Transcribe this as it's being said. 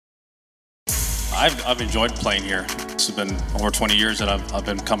I've enjoyed playing here. It's been over 20 years that I've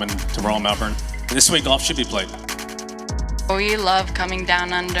been coming to Royal Melbourne. This way golf should be played. We love coming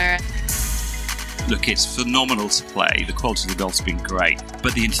down under. Look, it's phenomenal to play. The quality of the golf's been great,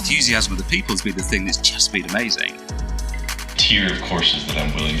 but the enthusiasm of the people has been the thing that's just been amazing. Tier of courses that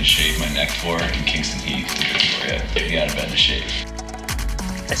I'm willing to shave my neck for in Kingston Heath and Victoria. Get me out of bed to shave.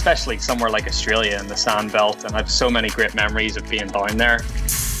 Especially somewhere like Australia and the Sand Belt, and I have so many great memories of being down there.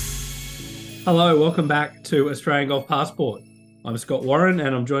 Hello, welcome back to Australian Golf Passport. I'm Scott Warren,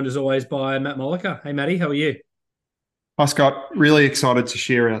 and I'm joined as always by Matt Molliker. Hey, Matty, how are you? Hi, Scott. Really excited to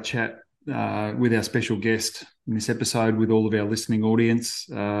share our chat with our special guest in this episode with all of our listening audience.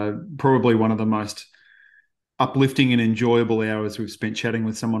 Probably one of the most uplifting and enjoyable hours we've spent chatting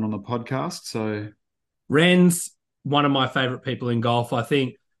with someone on the podcast. So, Ran's one of my favourite people in golf. I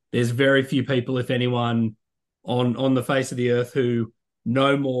think there's very few people, if anyone, on the face of the earth who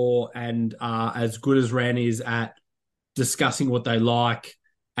know more and are as good as Ran is at discussing what they like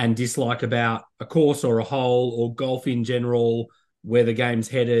and dislike about a course or a hole or golf in general, where the game's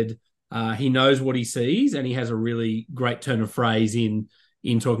headed. He knows what he sees, and he has a really great turn of phrase in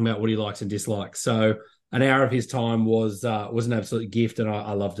talking about what he likes and dislikes. So an hour of his time was an absolute gift, and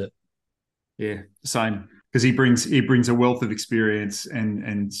I loved it. Yeah, same, because he brings a wealth of experience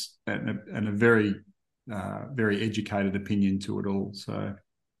and a very very educated opinion to it all. So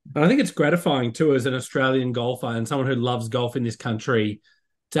I think it's gratifying too, as an Australian golfer and someone who loves golf in this country,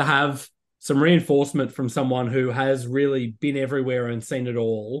 to have some reinforcement from someone who has really been everywhere and seen it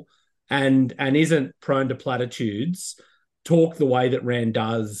all, and isn't prone to platitudes, talk the way that Rand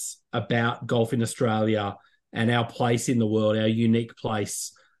does about golf in Australia and our place in the world, our unique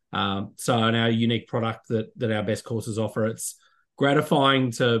place. And our unique product that our best courses offer. It's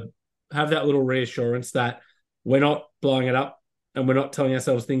gratifying to have that little reassurance that we're not blowing it up and we're not telling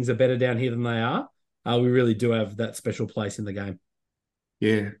ourselves things are better down here than they are. We really do have that special place in the game.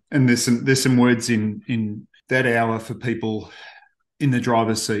 Yeah, and there's some words in that hour for people in the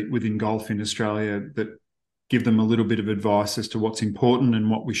driver's seat within golf in Australia that give them a little bit of advice as to what's important and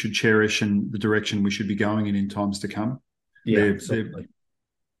what we should cherish and the direction we should be going in times to come. Yeah, they're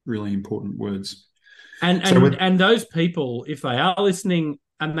really important words. And those people, if they are listening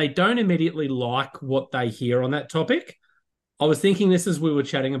and they don't immediately like what they hear on that topic, I was thinking this as we were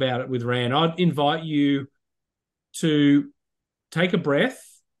chatting about it with Ran, I'd invite you to take a breath,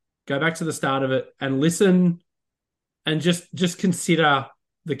 go back to the start of it and listen, and just consider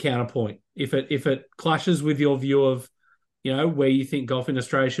the counterpoint. If it clashes with your view of, where you think golf in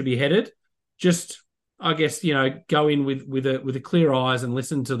Australia should be headed, just, I guess, go in with a clear eyes and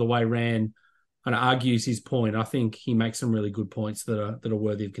listen to the way Ran kind of argues his point. I think he makes some really good points that are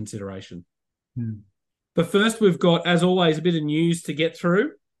worthy of consideration. But first, we've got, as always, a bit of news to get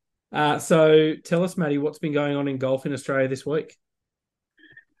through. So tell us, Matty, what's been going on in golf in Australia this week?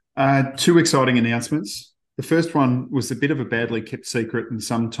 Two exciting announcements. The first one was a bit of a badly kept secret and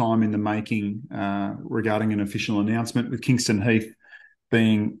some time in the making regarding an official announcement, with Kingston Heath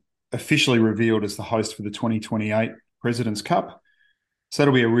being officially revealed as the host for the 2028 President's Cup. So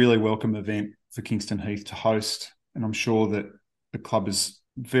it'll be a really welcome event for Kingston Heath to host, and I'm sure that the club is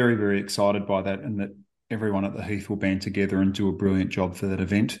very, very excited by that, and that everyone at the Heath will band together and do a brilliant job for that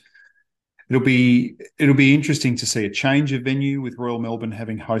event. It'll be interesting to see a change of venue, with Royal Melbourne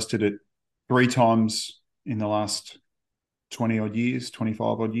having hosted it 3 times in the last 25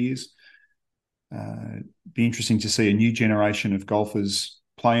 odd years. Be interesting to see a new generation of golfers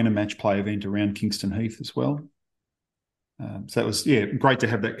playing a match play event around Kingston Heath as well. So that was, great to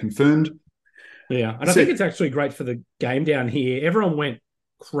have that confirmed. Yeah, and I think it's actually great for the game down here. Everyone went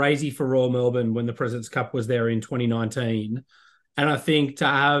crazy for Royal Melbourne when the President's Cup was there in 2019. And I think to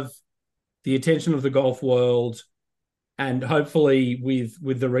have the attention of the golf world, and hopefully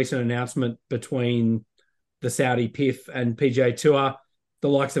with the recent announcement between the Saudi PIF and PGA Tour, the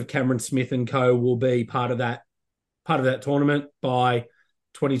likes of Cameron Smith and co will be part of that tournament by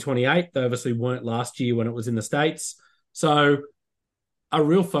 2028. They obviously weren't last year when it was in the States. So a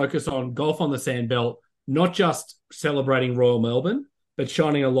real focus on golf on the Sandbelt, not just celebrating Royal Melbourne, but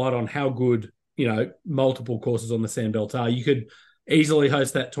shining a light on how good, multiple courses on the Sandbelt are. You could easily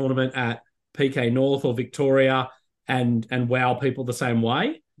host that tournament at PK North or Victoria and wow people the same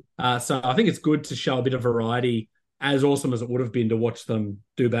way. So I think it's good to show a bit of variety, as awesome as it would have been to watch them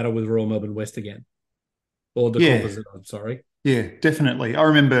do battle with Royal Melbourne West again. Or the opposite, I'm sorry. Yeah, definitely. I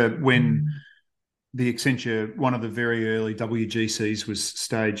remember when the Accenture, one of the very early WGCs, was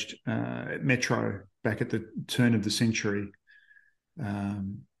staged at Metro back at the turn of the century.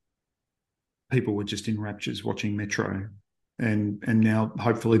 People were just in raptures watching Metro and now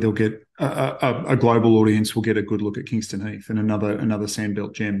hopefully they'll get a global audience will get a good look at Kingston Heath and another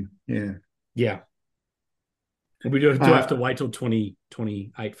Sandbelt gem. Yeah. Yeah. We do have to wait till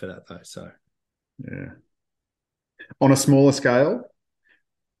 2028 for that, though. So, yeah. On a smaller scale,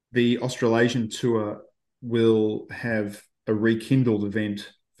 the Australasian Tour will have a rekindled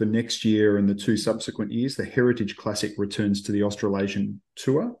event for next year and the 2 subsequent years. The Heritage Classic returns to the Australasian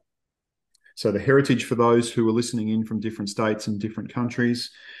Tour. So the Heritage, for those who are listening in from different states and different countries,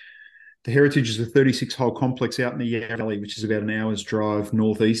 the Heritage is a 36-hole complex out in the Yarra Valley, which is about an hour's drive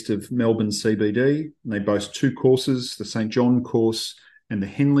northeast of Melbourne CBD. And they boast 2 courses, the St. John course and the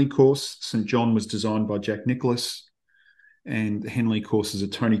Henley course. St. John was designed by Jack Nicklaus, and the Henley course is a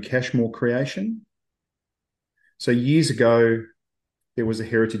Tony Cashmore creation. So years ago, there was a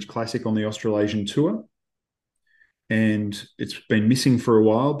Heritage Classic on the Australasian Tour, and it's been missing for a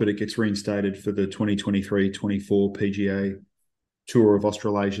while, but it gets reinstated for the 2023-24 PGA Tour of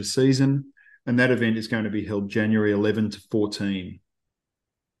Australasia season, and that event is going to be held January 11 to 14.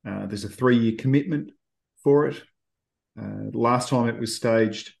 There's a 3-year commitment for it. Last time it was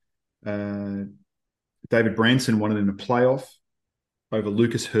staged, David Branson won it in a playoff over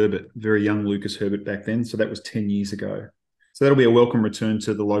Lucas Herbert, very young Lucas Herbert back then, so that was 10 years ago. So that'll be a welcome return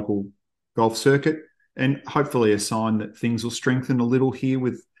to the local golf circuit, and hopefully a sign that things will strengthen a little here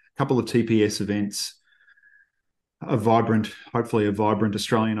with a couple of TPS events, hopefully a vibrant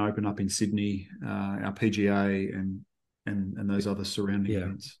Australian Open up in Sydney, our PGA, and those other surrounding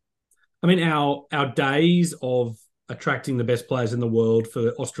events. I mean, our days of attracting the best players in the world for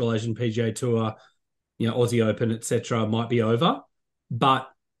the Australasian PGA Tour, Aussie Open, etc., might be over, but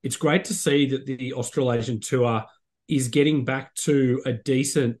it's great to see that the Australasian Tour is getting back to a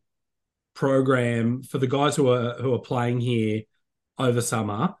decent program for the guys who are playing here over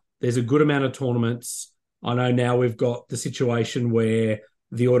summer. There's a good amount of tournaments. I know now we've got the situation where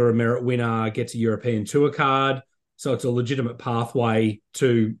the Order of Merit winner gets a European Tour card, so it's a legitimate pathway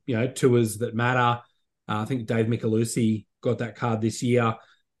to tours that matter. I think Dave Micheluzzi got that card this year.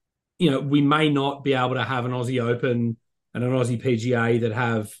 We may not be able to have an Aussie Open and an Aussie PGA that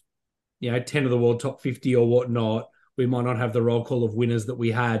have 10 of the world top 50 or whatnot. We might not have the roll call of winners that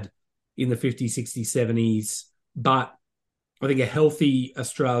we had in the 50s, 60s, 70s. But I think a healthy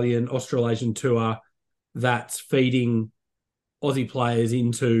Australasian Tour that's feeding Aussie players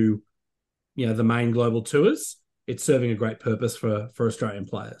into the main global tours, it's serving a great purpose for Australian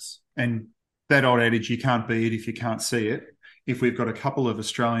players. And that old adage, you can't be it if you can't see it. If we've got a couple of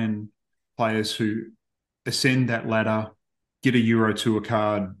Australian players who ascend that ladder, get a Euro Tour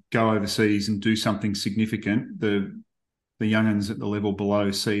card, go overseas and do something significant, the young'uns at the level below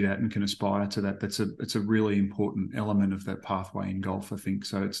see that and can aspire to that. It's a really important element of that pathway in golf, I think.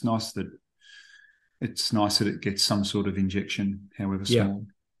 So it's nice that it gets some sort of injection, however small.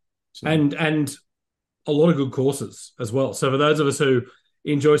 So. And a lot of good courses as well. So for those of us who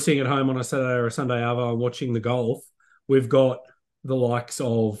enjoy sitting at home on a Saturday or a Sunday arvo and watching the golf, we've got the likes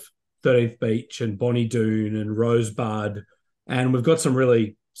of 13th Beach and Bonnie Doon and Rosebud, and we've got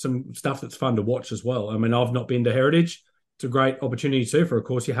some stuff that's fun to watch as well. I mean, I've not been to Heritage. It's a great opportunity too for a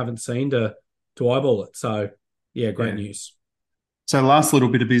course you haven't seen to eyeball it. So, great news. So last little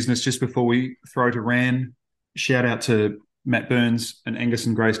bit of business just before we throw to Ran. Shout out to Matt Burns and Angus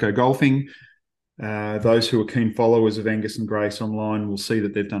and Grace Go Golfing. Those who are keen followers of Angus and Grace online will see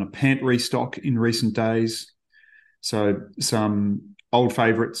that they've done a pant restock in recent days. So some old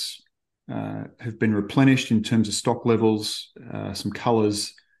favourites have been replenished in terms of stock levels, some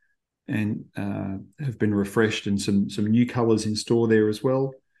colours and have been refreshed, and some new colours in store there as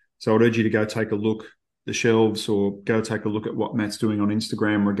well. So I'd urge you to go take a look at the shelves or go take a look at what Matt's doing on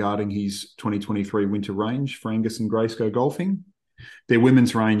Instagram regarding his 2023 winter range for Angus and Grace Go Golfing. Their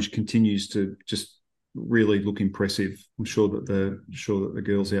women's range continues to just really look impressive. I'm sure that the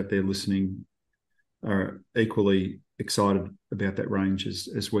girls out there listening are equally excited about that range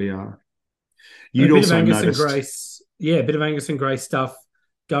as we are. You'd also noticed, a bit of Angus and Grace stuff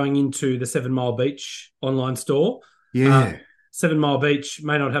going into the 7 Mile Beach online store. 7 Mile Beach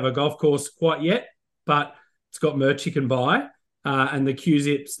may not have a golf course quite yet, but it's got merch you can buy. And the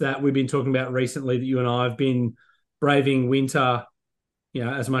Q-Zips that we've been talking about recently, that you and I have been braving winter,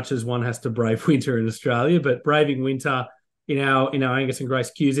 as much as one has to brave winter in Australia, but braving winter in our Angus and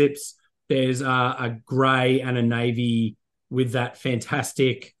Grace Q-Zips. There's a grey and a navy with that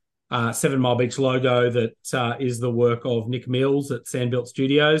fantastic 7 Mile Beach logo that is the work of Nick Mills at Sandbelt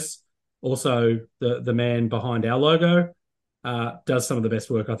Studios. Also, the man behind our logo does some of the best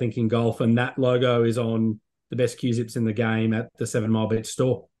work, I think, in golf, and that logo is on the best Q-Zips in the game at the 7 Mile Beach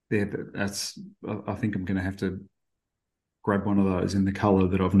store. Yeah, but I think I'm going to have to grab one of those in the colour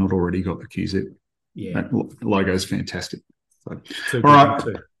that I've not already got the QZ. Yeah. That logo is fantastic. So, Too all right,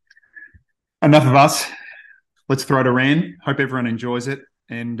 good, too. enough of us. Let's throw to Ran. Hope everyone enjoys it,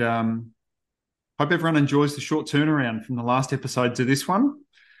 and hope everyone enjoys the short turnaround from the last episode to this one.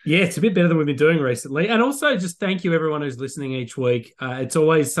 Yeah, it's a bit better than we've been doing recently. And also just thank you everyone who's listening each week. It's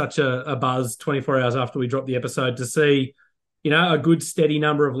always such a buzz 24 hours after we drop the episode to see, a good steady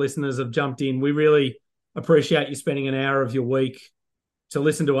number of listeners have jumped in. We really appreciate you spending an hour of your week to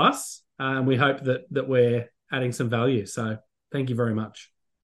listen to us. And we hope that we're adding some value. So thank you very much.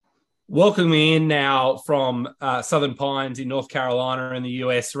 Welcoming in now from Southern Pines in North Carolina in the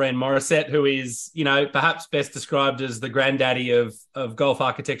US, Ran Morrissett, who is, perhaps best described as the granddaddy of golf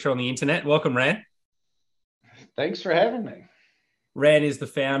architecture on the internet. Welcome, Ran. Thanks for having me. Ran is the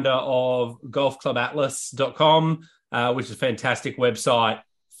founder of golfclubatlas.com, which is a fantastic website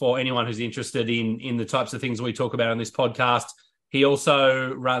for anyone who's interested in the types of things we talk about on this podcast. He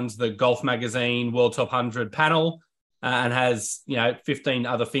also runs the golf magazine World Top 100 panel, and has, 15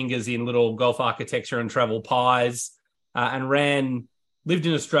 other fingers in little golf architecture and travel pies. And lived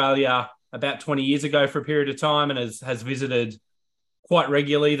in Australia about 20 years ago for a period of time and has visited quite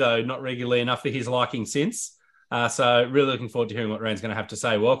regularly, though not regularly enough for his liking since. So really looking forward to hearing what Ran's going to have to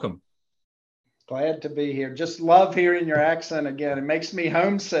say. Welcome. Glad to be here. Just love hearing your accent again. It makes me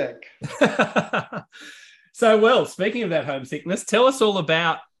homesick. So, speaking of that homesickness, tell us all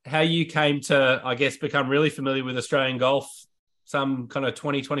about how you came to, I guess, become really familiar with Australian golf some kind of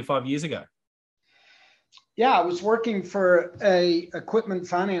 20, 25 years ago. Yeah, I was working for a equipment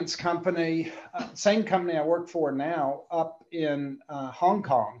finance company, same company I work for now, up in Hong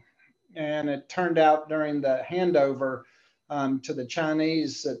Kong. And it turned out during the handover to the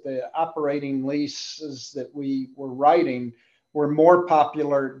Chinese that the operating leases that we were writing were more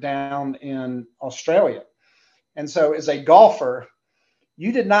popular down in Australia. And so as a golfer,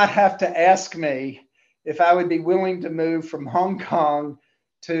 you did not have to ask me if I would be willing to move from Hong Kong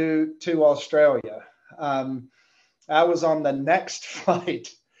to Australia. I was on the next flight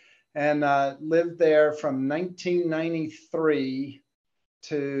and lived there from 1993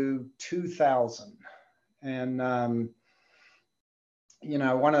 to 2000. And,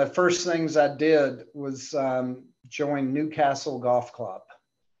 one of the first things I did was join Newcastle Golf Club.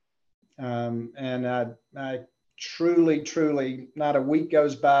 And I truly, not a week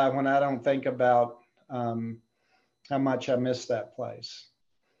goes by when I don't think about how much I miss that place.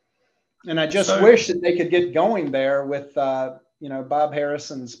 And I just wish that they could get going there with, Bob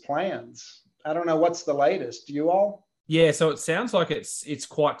Harrison's plans. I don't know what's the latest. Do you all? Yeah, so it sounds like it's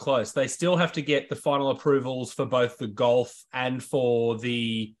quite close. They still have to get the final approvals for both the golf and for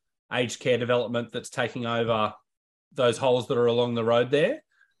the aged care development that's taking over those holes that are along the road there.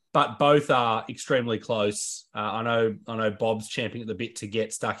 But both are extremely close. I know Bob's champing at the bit to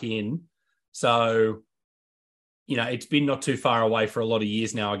get stuck in. So, it's been not too far away for a lot of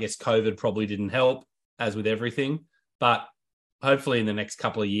years now. I guess COVID probably didn't help, as with everything. But hopefully in the next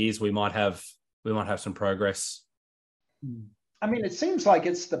couple of years we might have some progress. I mean, it seems like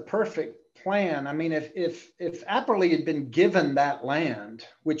it's the perfect plan. I mean, if Apperley had been given that land,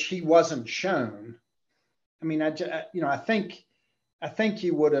 which he wasn't shown, I mean, I think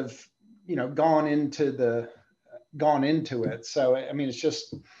you would have, gone into it. So, I mean, it's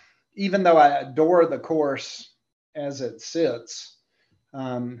just, even though I adore the course as it sits,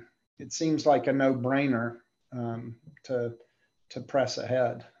 it seems like a no-brainer to press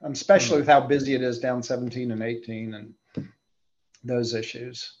ahead, especially with how busy it is down 17 and 18 and those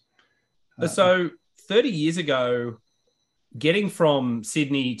issues. So 30 years ago, getting from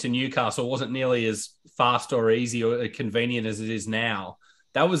Sydney to Newcastle wasn't nearly as fast or easy or convenient as it is now.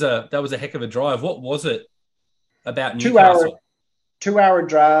 That was a heck of a drive. What was it about Newcastle? 2-hour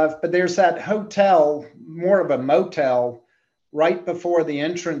drive, but there's that hotel, more of a motel, right before the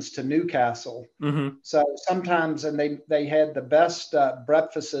entrance to Newcastle. Mm-hmm. So sometimes, and they had the best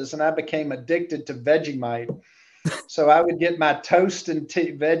breakfasts, and I became addicted to Vegemite. So I would get my toast and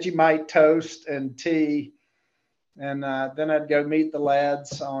tea, Vegemite toast and tea, and then I'd go meet the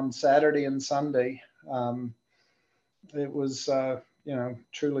lads on Saturday and Sunday. It was,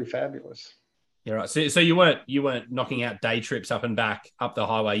 truly fabulous. Yeah, right. So you weren't knocking out day trips up and back up the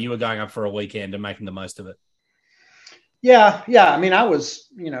highway. You were going up for a weekend and making the most of it. Yeah. I mean, I was,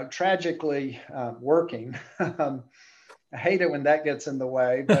 tragically working. I hate it when that gets in the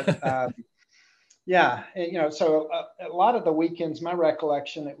way, but yeah. And, so a lot of the weekends, my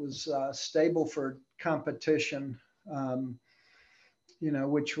recollection, it was stable for competition,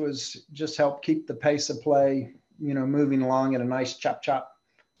 which was just help keep the pace of play, moving along at a nice chop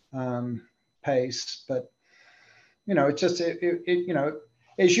pace. But, it's just,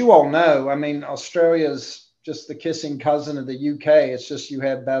 as you all know, I mean, Australia's just the kissing cousin of the UK. It's just you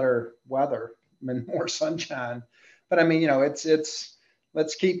have better weather and more sunshine. But I mean, it's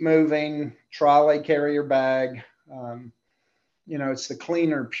let's keep moving. Trolley, carry your bag. It's the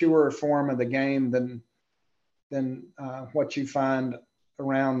cleaner, purer form of the game than what you find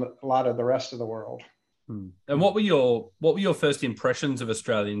around a lot of the rest of the world. And what were your first impressions of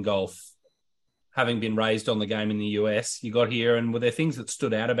Australian golf, having been raised on the game in the US? You got here, and were there things that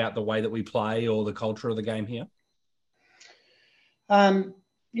stood out about the way that we play or the culture of the game here? One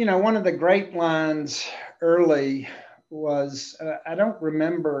of the great lines early was, I don't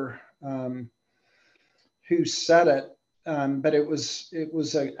remember who said it, but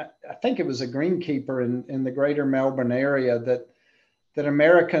I think it was a greenkeeper in the greater Melbourne area that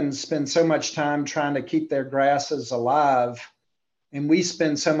Americans spend so much time trying to keep their grasses alive, and we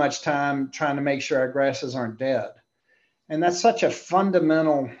spend so much time trying to make sure our grasses aren't dead. And that's such a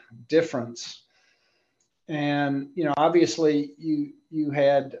fundamental difference. And, obviously you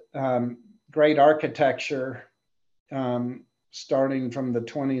had great architecture starting from the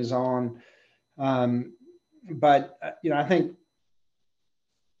 20s on. But, I think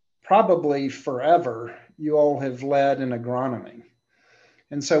probably forever you all have led in agronomy.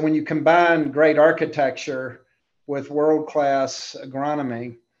 And so when you combine great architecture with world-class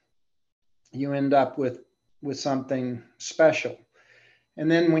agronomy, you end up with something special.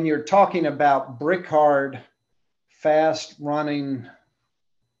 And then when you're talking about brick hard, fast running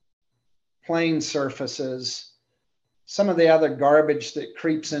plane surfaces, some of the other garbage that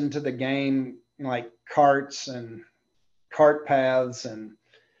creeps into the game, like carts and cart paths and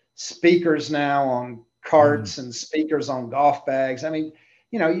speakers now on carts and speakers on golf bags. I mean,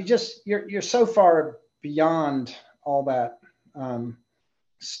 you're so far beyond all that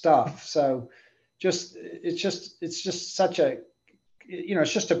stuff. So it's just such a,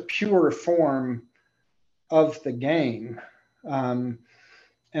 it's just a pure form of the game. And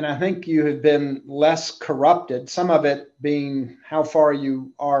I think you have been less corrupted, some of it being how far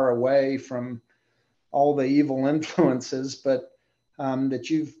you are away from all the evil influences, but that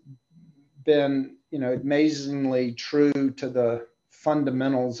you've been, amazingly true to the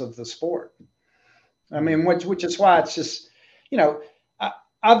fundamentals of the sport. I mean, which is why it's just,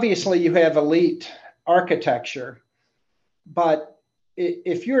 obviously you have elite architecture, but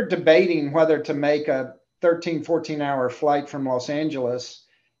if you're debating whether to make a 13, 14-hour flight from Los Angeles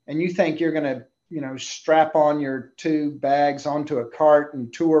and you think you're going to, strap on your two bags onto a cart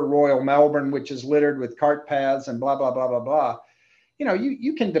and tour Royal Melbourne, which is littered with cart paths and blah, blah, blah, blah, blah,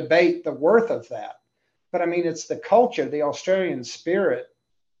 you can debate the worth of that. But I mean, it's the culture, the Australian spirit,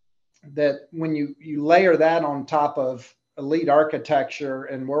 that when you layer that on top of elite architecture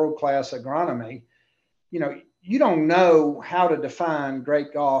and world-class agronomy, you don't know how to define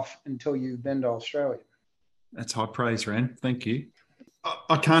great golf until you've been to Australia. That's high praise, Ran. Thank you.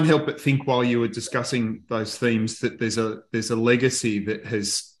 I can't help but think while you were discussing those themes that there's a legacy that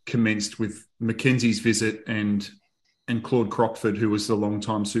has commenced with Mackenzie's visit and Claude Crockford, who was the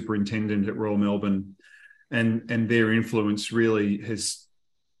longtime superintendent at Royal Melbourne, and their influence really has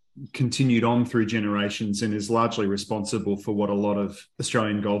continued on through generations and is largely responsible for what a lot of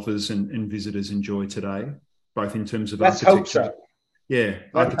Australian golfers and visitors enjoy today, both in terms of architecture. Let's hope so. Yeah,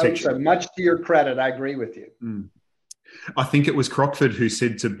 architecture. Hope so. Much to your credit, I agree with you. I think it was Crockford who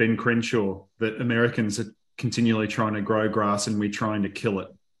said to Ben Crenshaw that Americans are continually trying to grow grass and we're trying to kill it.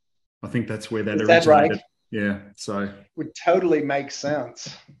 I think that's where that originated. Is that right? Yeah, so would totally make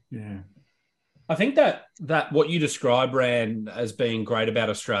sense. Yeah. I think that what you describe, Ran, as being great about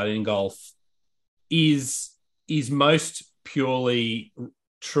Australian golf is most purely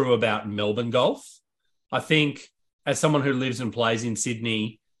true about Melbourne golf. I think as someone who lives and plays in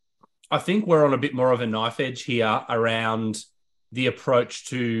Sydney, I think we're on a bit more of a knife edge here around the approach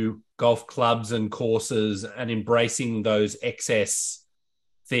to golf clubs and courses and embracing those excess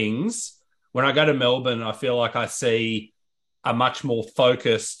things. When I go to Melbourne, I feel like I see a much more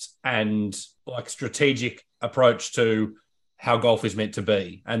focused and strategic approach to how golf is meant to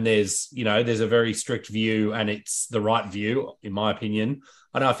be. And there's a very strict view, and it's the right view, in my opinion.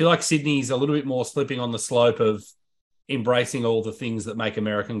 And I feel like Sydney's a little bit more slipping on the slope of embracing all the things that make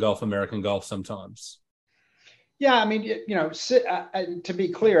American golf sometimes. Yeah, I mean, to be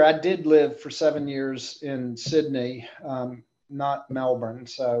clear, I did live for 7 years in Sydney, not Melbourne.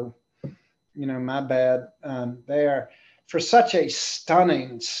 So, my bad there. For such a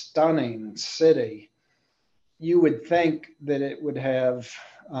stunning, stunning city, you would think that it would have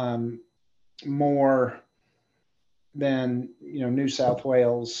more than, New South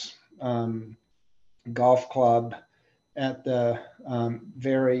Wales golf club. at the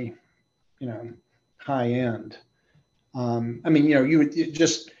very, high end. I mean, you would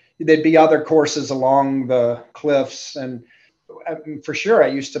there'd be other courses along the cliffs, and for sure, I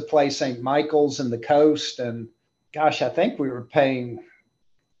used to play St. Michael's and the Coast, and gosh, I think we were paying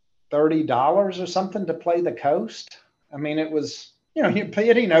 $30 or something to play the Coast. I mean, it was, you're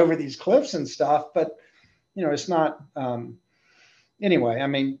hitting over these cliffs and stuff, but it's not. Anyway, I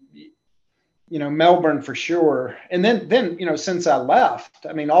mean, Melbourne for sure, and then since I left,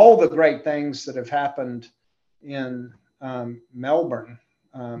 I mean, all the great things that have happened in Melbourne,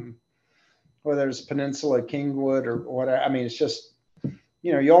 whether it's Peninsula, Kingwood, or whatever. I mean, it's just,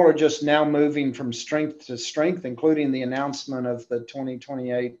 y'all are just now moving from strength to strength, including the announcement of the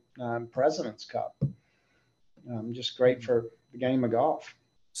 2028 President's Cup. Just great for the game of golf.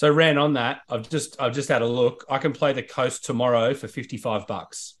 So, Ran, on that, I've just had a look. I can play the Coast tomorrow for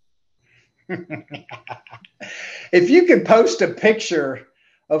 $55. If you could post a picture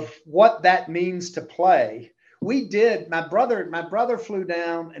of what that means to play, we did. My brother flew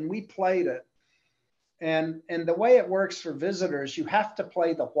down and we played it. And the way it works for visitors, you have to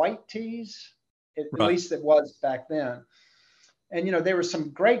play the white tees. At least it was back then. And, there were some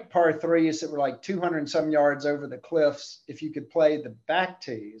great par threes that were like 200 and some yards over the cliffs if you could play the back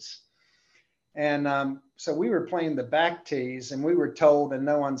tees. And so we were playing the back tees, and we were told in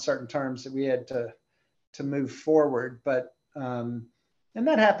no uncertain terms that we had to move forward. But and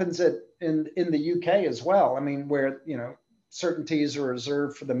that happens in the UK as well. I mean, where, certain tees are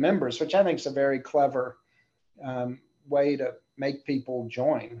reserved for the members, which I think is a very clever way to make people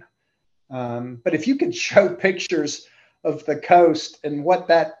join. But if you could show pictures of the Coast and what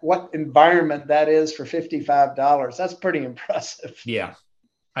environment that is for $55, that's pretty impressive. Yeah.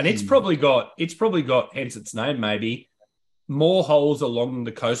 And it's probably got, hence its name maybe, more holes along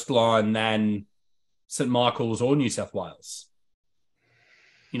the coastline than St. Michael's or New South Wales.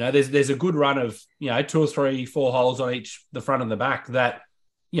 There's a good run of, 2 or 3, 4 holes on each, the front and the back, that,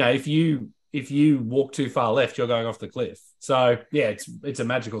 if you walk too far left, you're going off the cliff. So yeah, it's a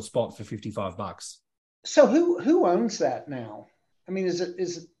magical spot for $55. So who owns that now? I mean, is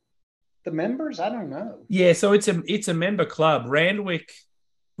it the members? I don't know. Yeah, so it's a member club. Randwick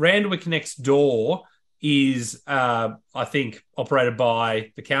next door is, I think, operated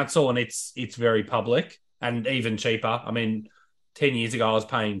by the council, and it's very public and even cheaper. I mean, 10 years ago, I was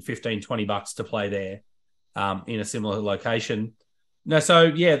paying $15-20 to play there in a similar location. No, so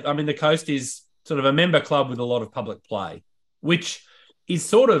yeah, I mean, the Coast is sort of a member club with a lot of public play, which is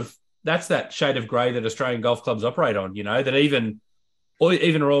sort of, that's that shade of grey that Australian golf clubs operate on, that even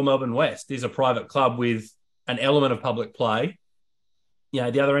Royal Melbourne West is a private club with an element of public play.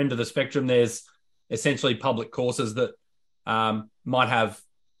 The other end of the spectrum, there's essentially public courses that might have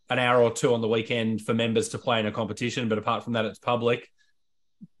an hour or two on the weekend for members to play in a competition, but apart from that, it's public.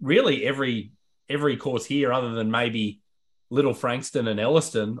 Really, every course here, other than maybe Little Frankston and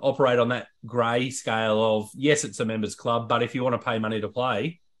Elliston, operate on that grey scale of, yes, it's a members club, but if you want to pay money to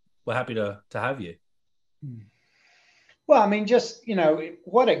play, we're happy to have you. Well, I mean, just,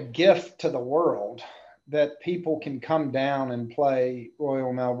 what a gift to the world that people can come down and play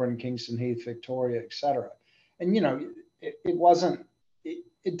Royal Melbourne, Kingston Heath, Victoria, et cetera. And,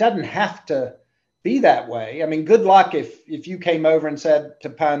 it doesn't have to be that way. I mean, good luck if you came over and said to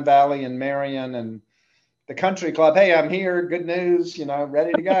Pine Valley and Marion and the country club, hey, I'm here, good news,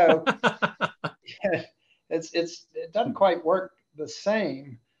 ready to go. It doesn't quite work the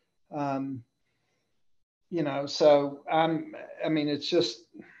same. So it's just,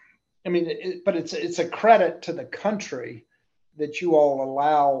 but it's a credit to the country that you all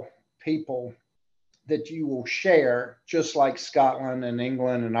allow people that you will share, just like Scotland and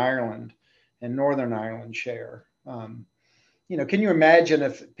England and Ireland and Northern Ireland share. Can you imagine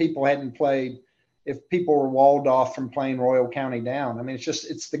if people hadn't played, if people were walled off from playing Royal County Down? I mean,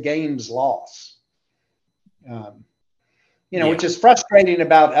 it's the game's loss. Which is frustrating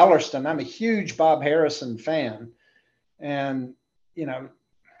about Ellerston. I'm a huge Bob Harrison fan, and I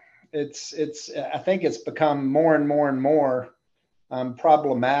think it's become more and more and more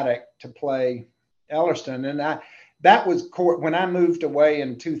problematic to play Ellerston. And that was when I moved away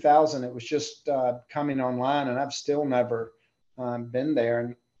in 2000. It was just coming online, and I've still never been there,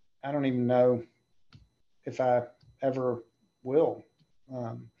 and I don't even know if I ever will,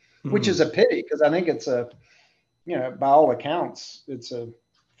 which is a pity, because I think it's by all accounts, it's a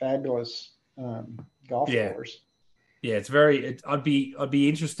fabulous golf course. Yeah, it's very. I'd be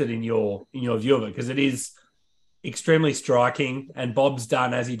interested in your view of it, because it is extremely striking. And Bob's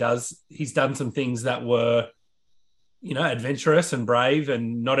done as he does. He's done some things that were, adventurous and brave,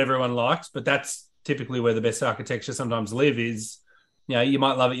 and not everyone likes. But that's typically where the best architecture sometimes live is, you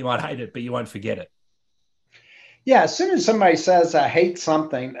might love it, you might hate it, but you won't forget it. Yeah, as soon as somebody says I hate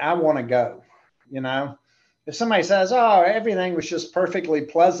something, I want to go. If somebody says, "Oh, everything was just perfectly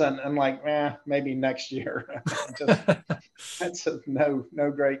pleasant," I'm like, maybe next year. That's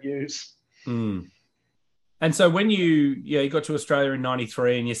no great use. Mm. And so when you got to Australia in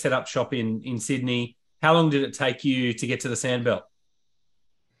 '93 and you set up shop in Sydney, how long did it take you to get to the Sandbelt?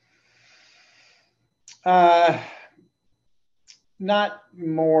 Not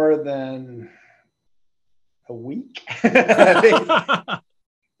more than a week. I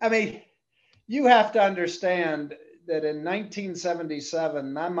mean, you have to understand that in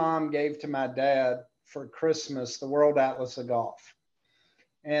 1977, my mom gave to my dad for Christmas the World Atlas of Golf.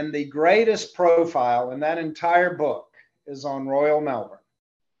 And the greatest profile in that entire book is on Royal Melbourne.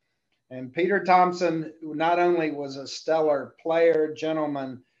 And Peter Thomson not only was a stellar player,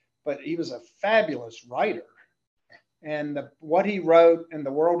 gentleman, but he was a fabulous writer. And what he wrote in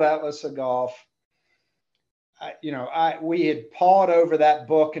the World Atlas of Golf, we had pawed over that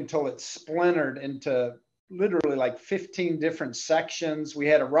book until it splintered into literally like 15 different sections. We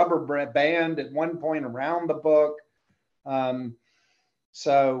had a rubber band at one point around the book.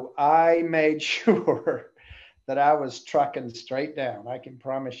 So I made sure that I was trucking straight down. I can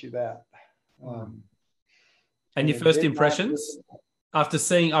promise you that. And your first impressions after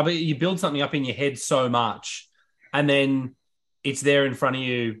seeing, I mean, you build something up in your head so much, and then it's there in front of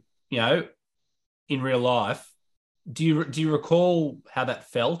you, in real life. Do you recall how that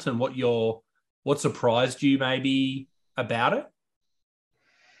felt and what surprised you maybe about it?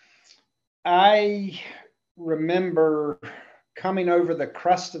 I remember coming over the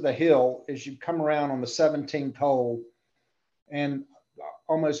crest of the hill as you come around on the 17th hole and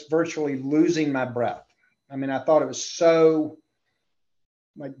almost virtually losing my breath. I mean, I thought it was so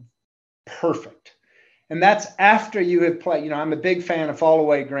perfect. And that's after you have played, I'm a big fan of fall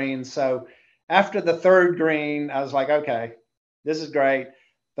away greens. So after the third green, I was like, okay, this is great.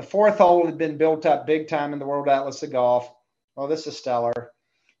 The fourth hole had been built up big time in the World Atlas of Golf. Oh, this is stellar.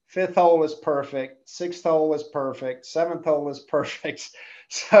 Fifth hole is perfect. Sixth hole is perfect. Seventh hole is perfect.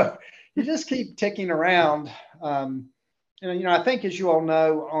 So you just keep ticking around. I think, as you all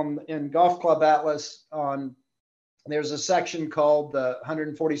know, in Golf Club Atlas, there's a section called the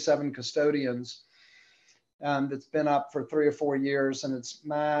 147 Custodians that's been up for 3 or 4 years, and it's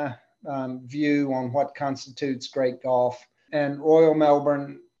my view on what constitutes great golf. And Royal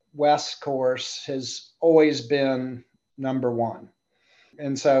Melbourne West Course has always been number one.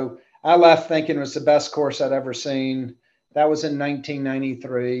 And so I left thinking it was the best course I'd ever seen. That was in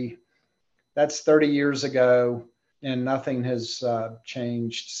 1993. That's 30 years ago, and nothing has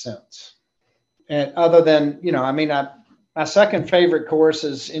changed since. And other than, my second favorite course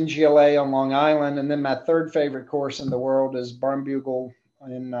is NGLA on Long Island, and then my third favorite course in the world is Barnbugle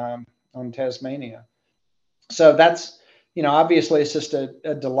on Tasmania. So that's, obviously it's just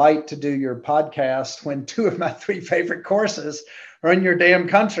a delight to do your podcast when 2 of my 3 favorite courses are in your damn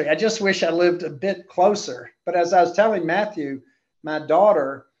country. I just wish I lived a bit closer. But as I was telling Matthew, my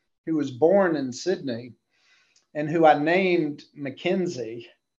daughter, who was born in Sydney and who I named Mackenzie,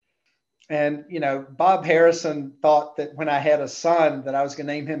 and, Bob Harrison thought that when I had a son that I was going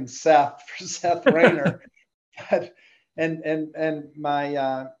to name him Seth for Seth Rayner. and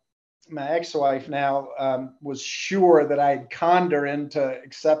my ex-wife now was sure that I'd conned her into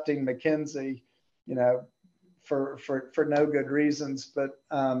accepting Mackenzie, for no good reasons. But,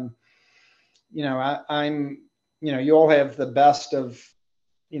 I'm, you all have the best of,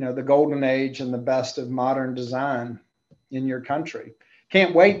 the golden age and the best of modern design in your country.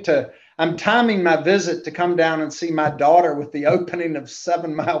 Can't wait I'm timing my visit to come down and see my daughter with the opening of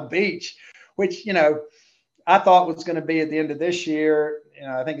 7 Mile Beach, which, I thought was going to be at the end of this year.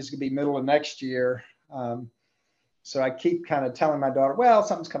 I think it's going to be middle of next year. So I keep kind of telling my daughter, well,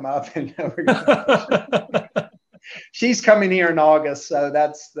 something's come up. And she's coming here in August. So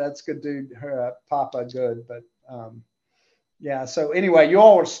that's good to do her Papa good. But yeah. So anyway, you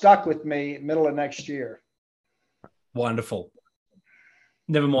all are stuck with me middle of next year. Wonderful.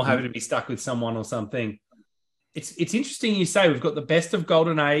 Never more happy to be stuck with someone or something. It's interesting you say we've got the best of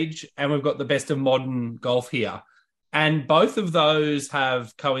golden age and we've got the best of modern golf here. And both of those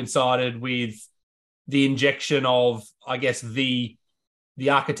have coincided with the injection of, I guess, the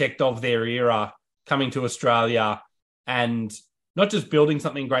architect of their era coming to Australia and not just building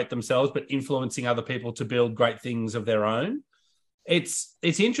something great themselves, but influencing other people to build great things of their own. It's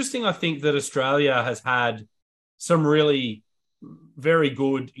interesting, I think, that Australia has had some really very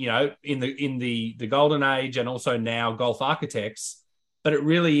good, in the golden age and also now golf architects, but it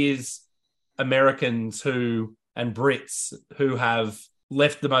really is Americans and Brits who have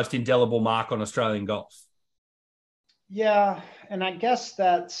left the most indelible mark on Australian golf. Yeah, and I guess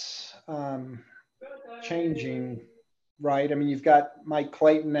that's changing, right? I mean, you've got Mike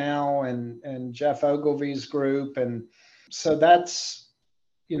Clayton now and Jeff Ogilvy's group, and so that's,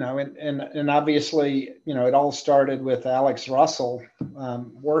 and obviously, it all started with Alex Russell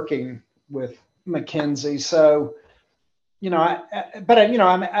working with Mackenzie. So,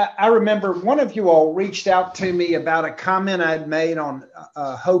 I remember one of you all reached out to me about a comment I'd made on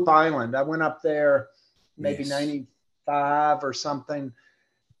Hope Island. I went up there maybe 95 or something.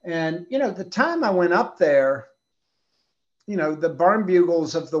 And, the time I went up there, the barn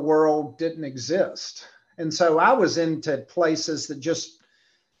bugles of the world didn't exist. And so I was into places that just,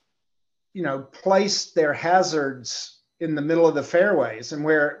 placed their hazards in the middle of the fairways, and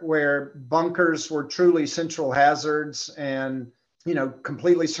where bunkers were truly central hazards and,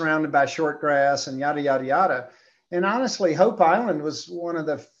 completely surrounded by short grass and yada, yada, yada. And honestly, Hope Island was one of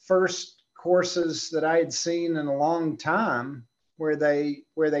the first courses that I had seen in a long time where they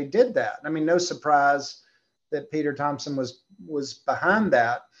did that. I mean, no surprise that Peter Thompson was behind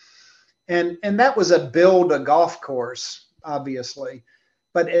that. And that was a build a golf course, obviously.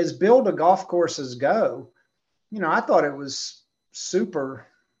 But as build a golf courses go, I thought it was super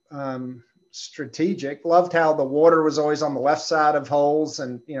strategic. Loved how the water was always on the left side of holes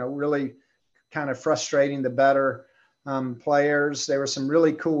and, really kind of frustrating the better players. There were some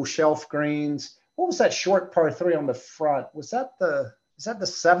really cool shelf greens. What was that short par 3 on the front? Is that the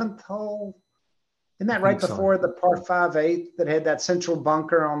 7th hole? Isn't that right before the par 5/8 that had that central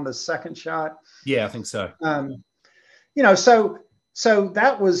bunker on the second shot? Yeah, I think so. So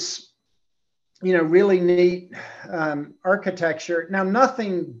that was, really neat architecture. Now,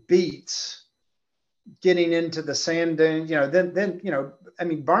 nothing beats getting into the sand dune.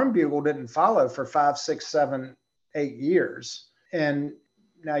 Barn Bugle didn't follow for 5, 6, 7, 8 years. And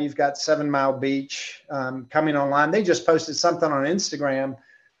now you've got 7 Mile Beach coming online. They just posted something on Instagram.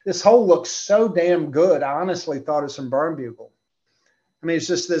 This hole looks so damn good. I honestly thought it was from Barn Bugle. I mean, it's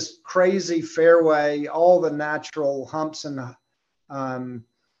just this crazy fairway, all the natural humps and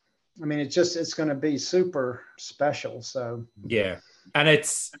it's going to be super special. So yeah, and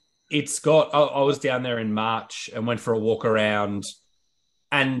it's got. I was down there in March and went for a walk around,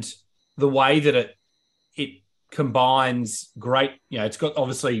 and the way that it combines great. It's got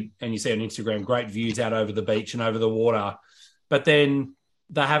obviously, and you see on Instagram, great views out over the beach and over the water, but then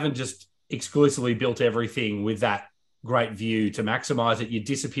they haven't just exclusively built everything with that great view to maximize it. You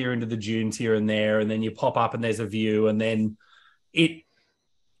disappear into the dunes here and there, and then you pop up and there's a view, and then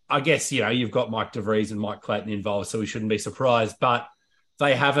I guess, you've got Mike DeVries and Mike Clayton involved, so we shouldn't be surprised, but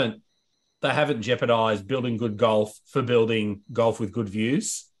they haven't jeopardized building good golf for building golf with good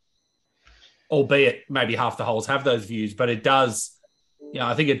views, albeit maybe half the holes have those views, but it does,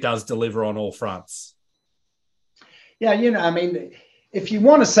 I think it does deliver on all fronts. Yeah. If you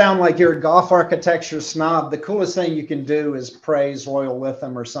want to sound like you're a golf architecture snob, the coolest thing you can do is praise Royal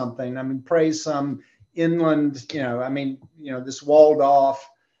Lytham or something. Praise some inland, this walled off.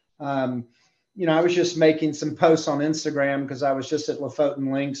 I was just making some posts on Instagram because I was just at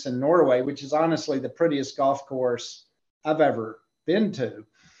Lofoten Links in Norway, which is honestly the prettiest golf course I've ever been to.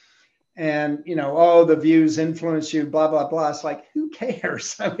 And, the views influence you, blah, blah, blah. It's like, who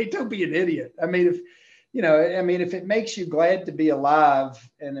cares? Don't be an idiot. If it makes you glad to be alive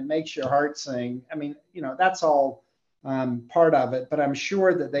and it makes your heart sing, that's all part of it. But I'm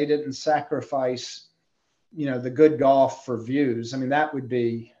sure that they didn't sacrifice, the good golf for views. That would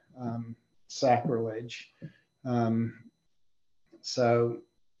be sacrilege. So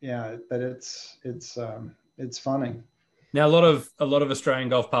yeah, but it's funny. Now, a lot of Australian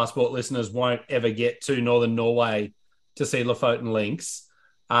Golf Passport listeners won't ever get to Northern Norway to see Lofoten Links.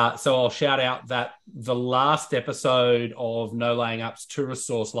 So I'll shout out that the last episode of No Laying Up's tourist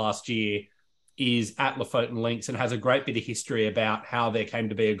source last year is at Lofoten Links and has a great bit of history about how there came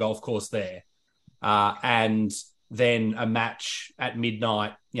to be a golf course there. And then a match at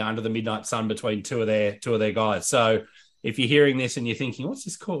midnight, under the midnight sun between two of their guys. So if you're hearing this and you're thinking, what's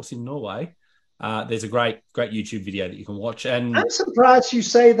this course in Norway? There's a great YouTube video that you can watch. And I'm surprised you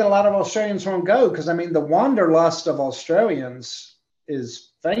say that a lot of Australians won't go, because the wanderlust of Australians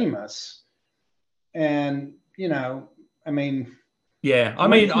is famous. And, yeah, I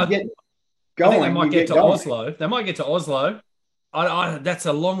think they might get to Oslo. They might get to Oslo. That's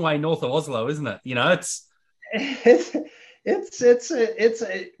a long way north of Oslo, isn't it? It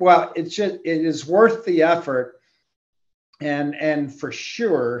is worth the effort. And for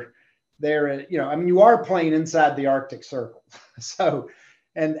sure there, you are playing inside the Arctic Circle. So,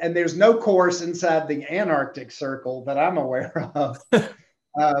 and there's no course inside the Antarctic Circle that I'm aware of.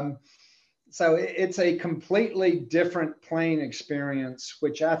 So it's a completely different playing experience,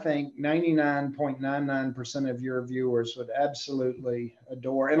 which I think 99.99% of your viewers would absolutely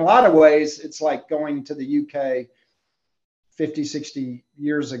adore. In a lot of ways, it's like going to the UK 50, 60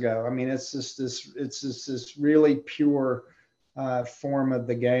 years ago. I mean, it's just this really pure form of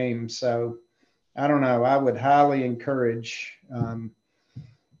the game. So I don't know. I would highly encourage your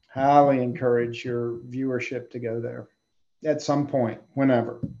viewership to go there at some point,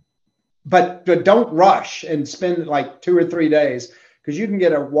 whenever. But don't rush and spend like 2 or 3 days, because you can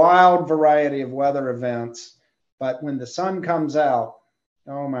get a wild variety of weather events. But when the sun comes out,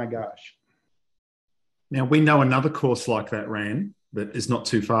 oh my gosh. Now, we know another course like that, Ran, that is not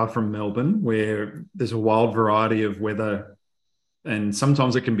too far from Melbourne, where there's a wild variety of weather, and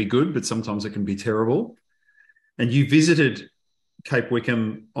sometimes it can be good, but sometimes it can be terrible. And you visited Cape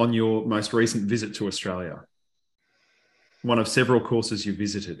Wickham on your most recent visit to Australia, one of several courses you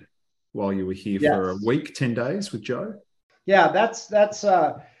visited while you were here for a week, 10 days with Joe. Yeah, that's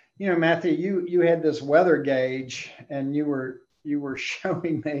Matthew, you had this weather gauge, and you were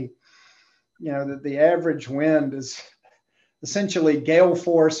showing me, that the average wind is essentially gale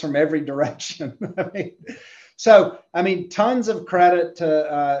force from every direction. I mean, tons of credit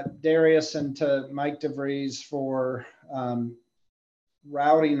to Darius and to Mike DeVries for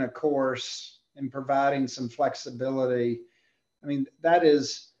routing a course and providing some flexibility. I mean, that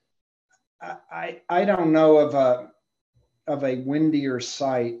is, I don't know of a windier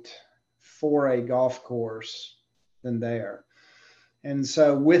site for a golf course than there. And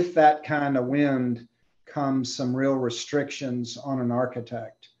so with that kind of wind comes some real restrictions on an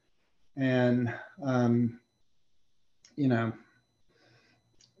architect. And,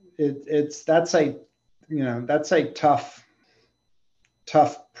 that's a tough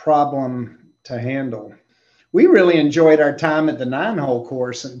problem to handle. We really enjoyed our time at the 9-hole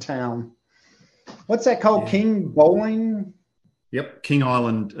course in town. What's that called? Yeah. King Bowling? Yep, King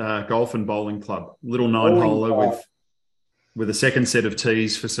Island Golf and Bowling Club. Little 9-holer with a second set of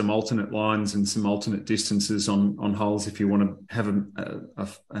tees for some alternate lines and some alternate distances on holes if you want to have an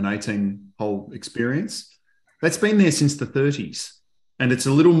 18-hole experience. That's been there since the 30s, and it's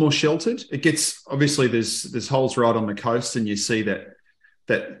a little more sheltered. It gets, obviously there's holes right on the coast, and you see that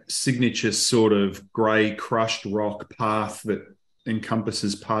signature sort of grey crushed rock path that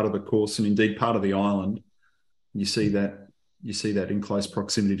encompasses part of the course and indeed part of the island. You see that in close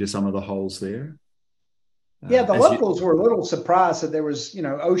proximity to some of the holes there. Yeah, the locals were a little surprised that there was,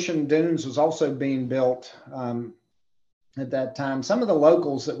 Ocean Dunes was also being built at that time. Some of the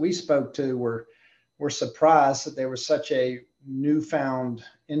locals that we spoke to were surprised that there was such a newfound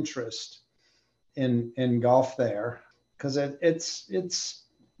interest in golf there, because it's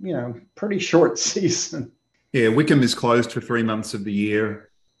pretty short season. Yeah, Wickham is closed for 3 months of the year.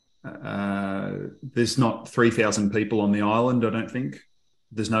 There's not 3,000 people on the island, I don't think.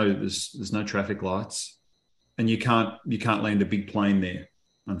 There's no traffic lights, and you can't land a big plane there.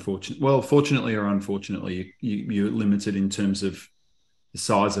 Unfortunately, well, fortunately or unfortunately, you're limited in terms of the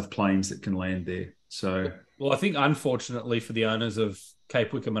size of planes that can land there. So, well, I think unfortunately for the owners of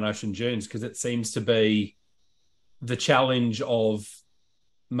Cape Wickham and Ocean Dunes, because it seems to be the challenge of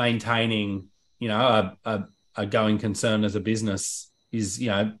maintaining, a going concern as a business is,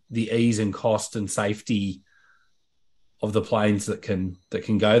 the ease and cost and safety of the planes that can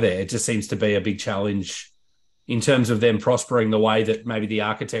go there. It just seems to be a big challenge in terms of them prospering the way that maybe the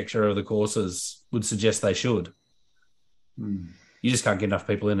architecture of the courses would suggest they should. You just can't get enough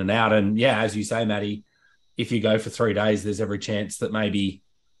people in and out. And yeah, as you say, Matty, if you go for 3 days, there's every chance that maybe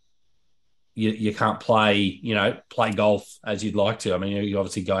you can't play golf as you'd like to. I mean, you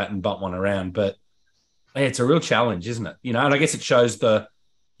obviously go out and bump one around, but it's a real challenge, isn't it? And I guess it shows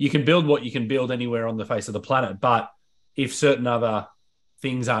you can build what you can build anywhere on the face of the planet, but if certain other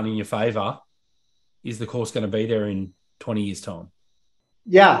things aren't in your favor, is the course going to be there in 20 years' time?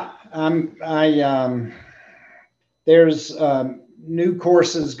 Yeah. There's new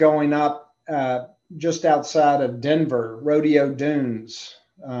courses going up just outside of Denver, Rodeo Dunes.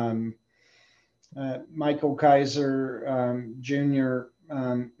 Michael Kaiser Jr.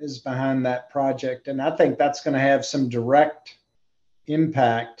 Is behind that project. And I think that's going to have some direct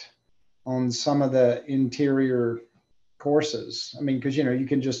impact on some of the interior courses. I mean, because, you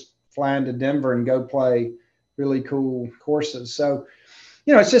can just fly into Denver and go play really cool courses. So,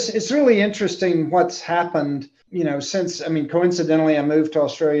 it's really interesting what's happened, since, coincidentally, I moved to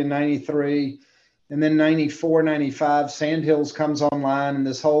Australia in 93, and then 94, 95, Sandhills comes online, and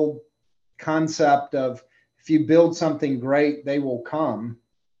this whole concept of if you build something great, they will come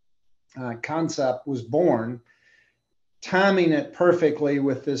concept was born, timing it perfectly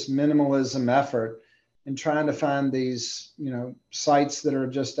with this minimalism effort and trying to find these, sites that are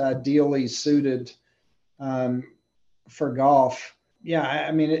just ideally suited for golf. Yeah,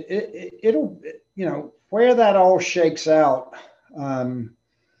 I mean, it'll, where that all shakes out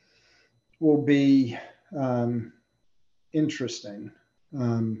will be interesting.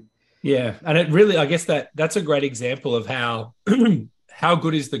 Yeah, and it really, I guess that's a great example of how how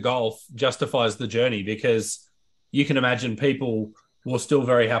good is the golf justifies the journey, because you can imagine people will still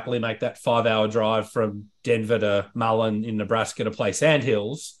very happily make that 5-hour drive from Denver to Mullen in Nebraska to play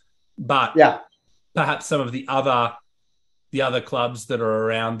Sandhills, but perhaps some of the other clubs that are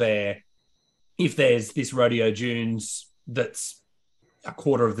around there, if there's this Rodeo Dunes that's a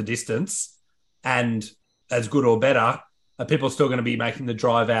quarter of the distance and as good or better, are people still going to be making the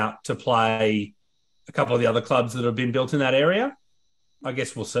drive out to play a couple of the other clubs that have been built in that area? I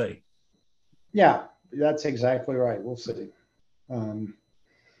guess we'll see. Yeah, that's exactly right. We'll see.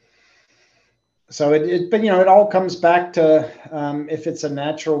 So it all comes back to if it's a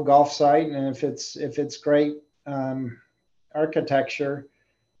natural golf site and if it's great architecture,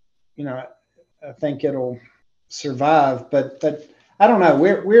 I think it'll survive. But I don't know.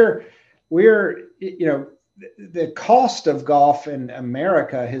 We're the cost of golf in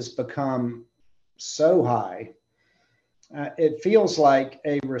America has become so high. It feels like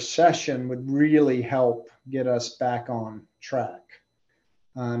a recession would really help get us back on track.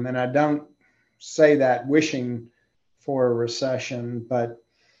 And I don't say that wishing for a recession, but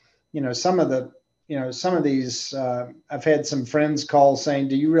some of these, I've had some friends call saying,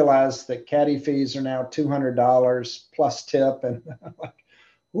 "Do you realize that caddy fees are now $200 plus tip?" And I'm like,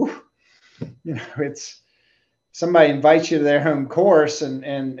 "Ooh, it's." Somebody invites you to their home course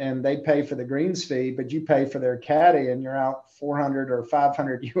and they pay for the greens fee, but you pay for their caddy and you're out $400 or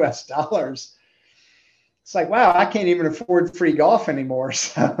 $500 US. It's like, wow, I can't even afford free golf anymore.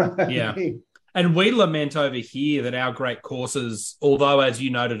 So, yeah. And we lament over here that our great courses, although, as you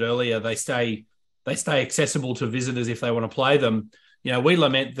noted earlier, they stay accessible to visitors if they want to play them. We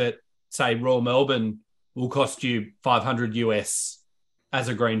lament that, say, Royal Melbourne will cost you $500 US as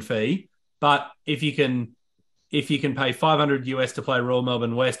a green fee. But if you can pay $500 US to play Royal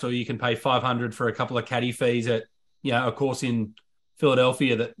Melbourne West, or you can pay $500 for a couple of caddy fees at, a course in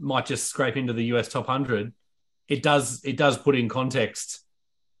Philadelphia that might just scrape into the US top 100, it does put in context.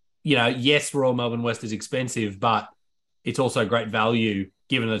 Yes, Royal Melbourne West is expensive, but it's also great value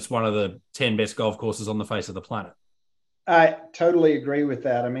given it's one of the 10 best golf courses on the face of the planet. I totally agree with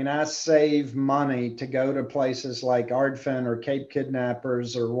that. I mean, I save money to go to places like Ardfin or Cape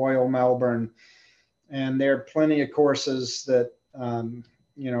Kidnappers or Royal Melbourne. And there are plenty of courses that,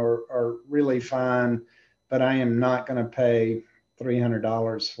 are really fine, but I am not going to pay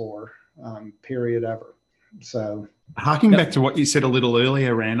 $300 for, period ever. So, harking back to what you said a little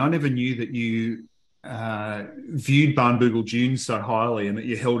earlier, Rand, I never knew that you viewed Barnbougle Dunes so highly and that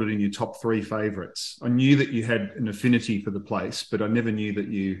you held it in your top 3 favourites. I knew that you had an affinity for the place, but I never knew that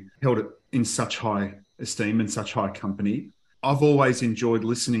you held it in such high esteem and such high company. I've always enjoyed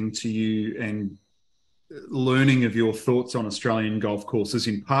listening to you and learning of your thoughts on Australian golf courses,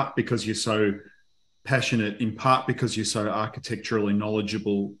 in part because you're so passionate, in part because you're so architecturally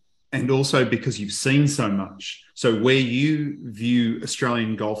knowledgeable, and also because you've seen so much. So where you view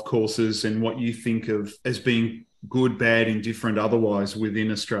Australian golf courses and what you think of as being good, bad, indifferent, otherwise within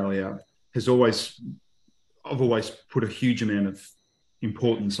Australia I've always put a huge amount of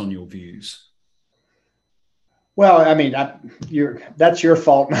importance on your views. Well, I mean, that's your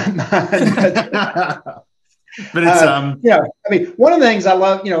fault, not mine. But it's I mean, one of the things I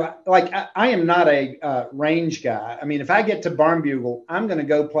love, like I am not a range guy. I mean, if I get to Barnbougle, I'm going to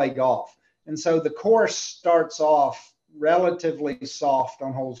go play golf, and so the course starts off relatively soft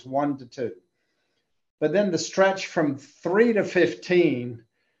on holes 1 to 2, but then the stretch from 3 to 15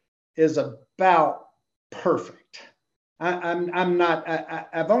 is about perfect. I'm not.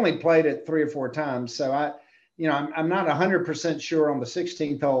 I've only played it 3 or 4 times, so I'm not 100% sure on the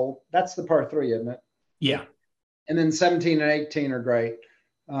 16th hole. That's the par 3, isn't it? Yeah. And then 17 and 18 are great.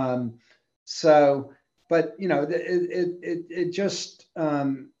 But it just,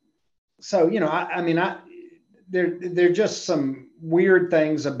 there are just some weird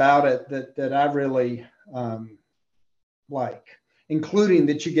things about it that I really like, including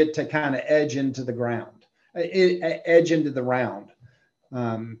that you get to kind of edge into the round,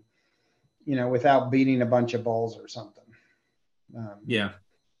 without beating a bunch of balls or something. Yeah.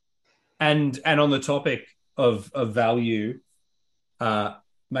 And on the topic of value,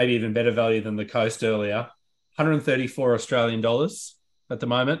 maybe even better value than the coast earlier, 134 Australian dollars at the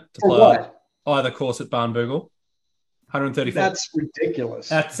moment to For play what? either course at Barnbougle. 134. That's ridiculous.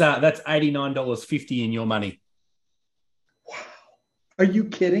 That's $89.50 in your money. Wow. Are you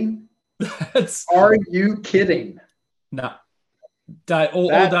kidding? That's Are you kidding? no.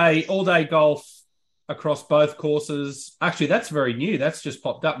 All day golf across both courses. Actually, that's very new. That's just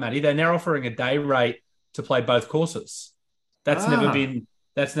popped up, Matty. They're now offering a day rate to play both courses. That's never been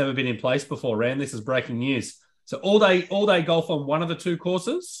in place before, Rand. This is breaking news. So all day golf on one of the two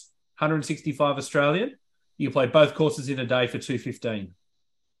courses, 165 Australian. You play both courses in a day for $215.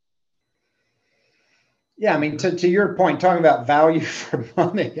 Yeah, I mean, to your point, talking about value for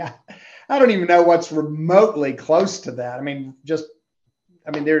money, I don't even know what's remotely close to that. I mean,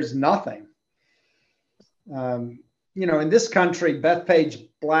 there's nothing. In this country, Bethpage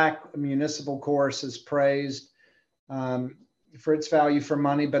Black Municipal Course is praised for its value for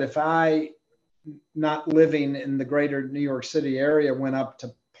money. But if I, not living in the greater New York City area, went up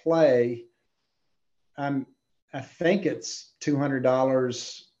to play, I think it's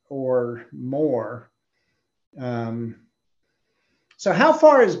 $200 or more. So how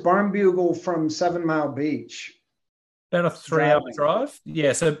far is Barnbougle from 7 Mile Beach? About a 3-hour drive.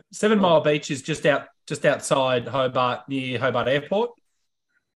 Yeah, so 7 Mile Beach is just outside Hobart, near Hobart Airport.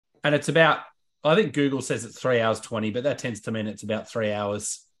 And it's about, I think Google says it's 3 hours 20, but that tends to mean it's about 3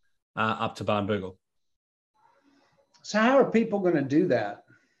 hours up to Barnbougle. So how are people going to do that?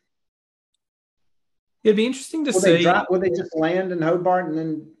 It'd be interesting to see. Will they just land in Hobart and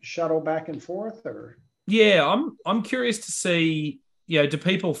then shuttle back and forth, or? Yeah, I'm curious to see. Do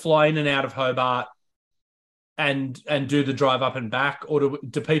people fly in and out of Hobart and do the drive up and back, or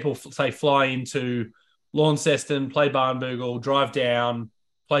do people say fly into Launceston, play Barnbougle, drive down,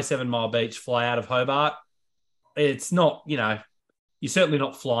 play 7 Mile Beach, fly out of Hobart? It's not. You're certainly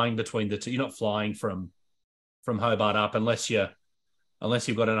not flying between the two. You're not flying from Hobart up unless you've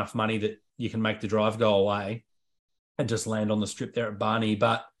got enough money that you can make the drive go away and just land on the strip there at Barney.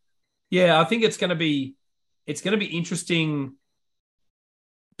 But yeah, I think it's going to be interesting,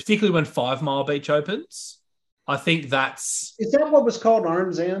 particularly when 5 Mile Beach opens. I think is that what was called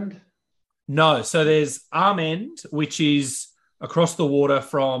Arm's End? No. So there's Arm End, which is across the water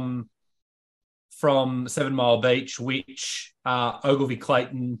from 7 Mile Beach, which Ogilvy,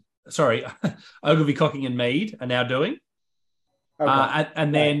 Cocking and Mead are now doing. Okay.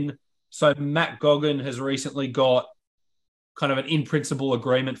 And then, so Matt Goggin has recently got kind of an in-principle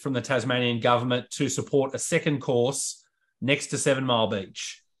agreement from the Tasmanian government to support a second course next to 7 Mile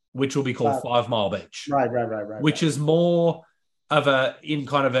Beach, which will be called 5 Mile Beach. Right. Which is more of in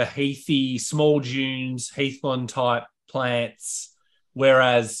kind of a heathy, small dunes, heathland type plants,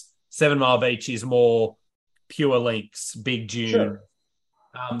 whereas 7 Mile Beach is more pure links, big dune. Sure.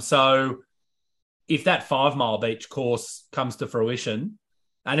 So if that 5 Mile Beach course comes to fruition,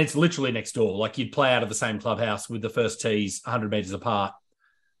 and it's literally next door, like you'd play out of the same clubhouse with the first tees 100 metres apart.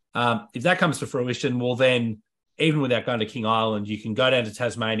 If that comes to fruition, well then, even without going to King Island, you can go down to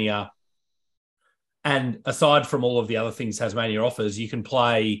Tasmania, and aside from all of the other things Tasmania offers, you can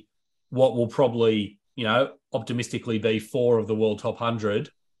play what will probably, optimistically be 4 of the world top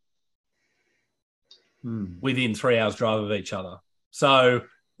 100 within 3 hours drive of each other. So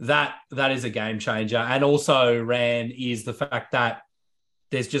that is a game changer. And also, Ran, is the fact that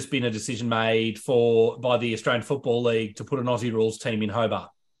there's just been a decision made by the Australian Football League to put an Aussie rules team in Hobart.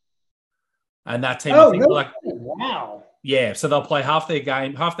 And that team, wow. Yeah, so they'll play half their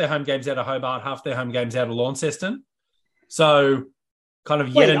home games out of Hobart, half their home games out of Launceston. So kind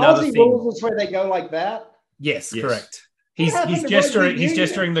of another Aussie thing. rules is where they go like that? Yes. Correct. He's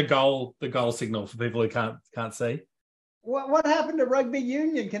gesturing the goal signal for people who can't see. What happened to rugby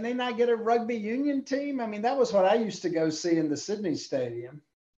union? Can they not get a rugby union team? I mean, that was what I used to go see in the Sydney Stadium.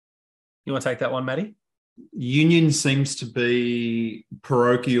 You want to take that one, Matty? Union seems to be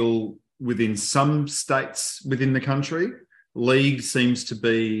parochial within some states within the country. League seems to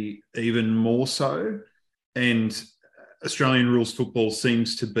be even more so. And Australian rules football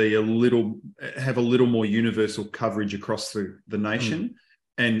seems to be have a little more universal coverage across the nation.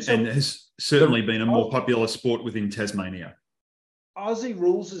 And has certainly been a more popular sport within Tasmania. Aussie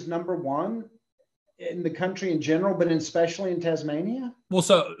rules is number one in the country in general, but especially in Tasmania? Well,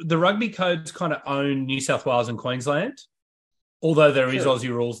 so the rugby codes kind of own New South Wales and Queensland, although there is Aussie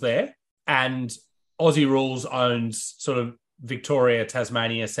rules there. And Aussie rules owns sort of Victoria,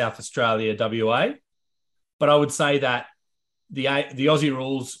 Tasmania, South Australia, WA. But I would say that the Aussie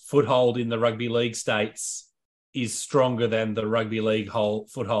rules foothold in the rugby league states is stronger than the rugby league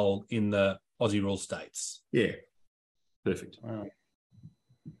foothold in the Aussie rules states. Yeah. Perfect. Wow.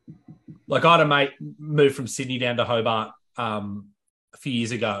 Like I had a mate move from Sydney down to Hobart a few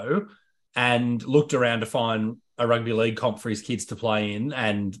years ago and looked around to find a rugby league comp for his kids to play in,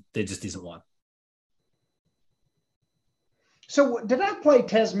 and there just isn't one. So did I play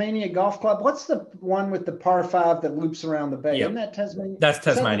Tasmania Golf Club? What's the one with the par 5 that loops around the bay? Yep. Isn't that Tasmania? That's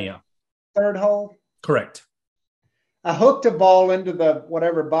Tasmania. Third hole? Correct. I hooked a ball into the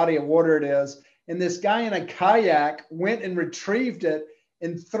whatever body of water it is, and this guy in a kayak went and retrieved it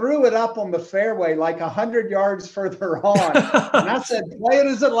and threw it up on the fairway like 100 yards further on. And I said, play it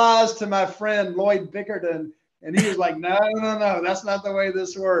as it lies to my friend Lloyd Bickerton. And he was like, no, that's not the way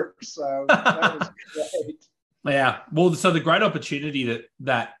this works. So that was great. Yeah. Well, so the great opportunity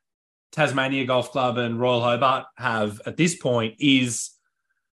that Tasmania Golf Club and Royal Hobart have at this point is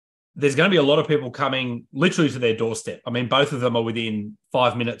there's going to be a lot of people coming literally to their doorstep. I mean, both of them are within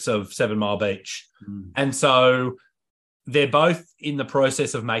 5 minutes of 7 Mile Beach. And so they're both in the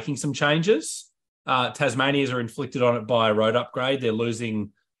process of making some changes. Tasmania's are inflicted on it by a road upgrade. They're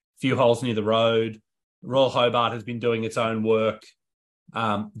losing a few holes near the road. Royal Hobart has been doing its own work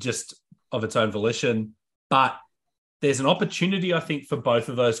just of its own volition. But there's an opportunity, I think, for both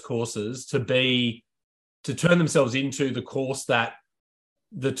of those courses to turn themselves into the course that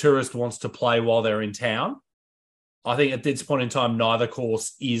the tourist wants to play while they're in town. I think at this point in time, neither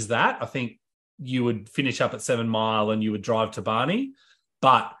course is that. I think you would finish up at 7 Mile and you would drive to Barney.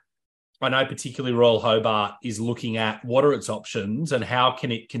 But I know particularly Royal Hobart is looking at what are its options and how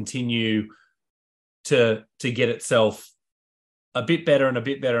can it continue to get itself a bit better and a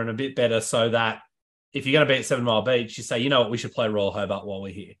bit better and a bit better, so that if you're going to be at 7 Mile Beach, you say, you know what, we should play Royal Hobart while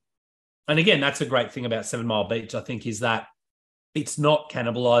we're here. And again, that's a great thing about 7 Mile Beach, I think, is that it's not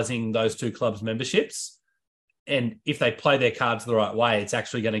cannibalizing those two clubs' memberships. And if they play their cards the right way, it's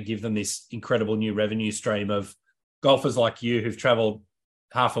actually going to give them this incredible new revenue stream of golfers like you who've traveled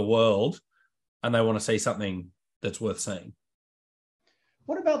half a world and they want to see something that's worth seeing.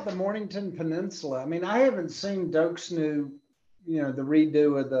 What about the Mornington Peninsula? I mean, I haven't seen Doak's new, the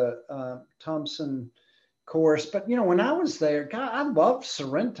redo of the Thompson course, but when I was there, God, I love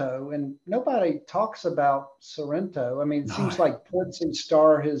Sorrento, and nobody talks about Sorrento. I mean, it seems like Portsea's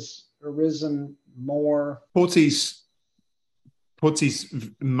star has arisen more. Portsea's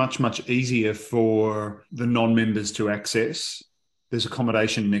much easier for the non-members to access. There's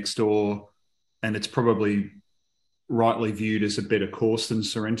accommodation next door, and it's probably rightly viewed as a better course than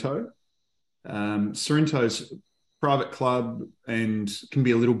Sorrento. Sorrento's private club and can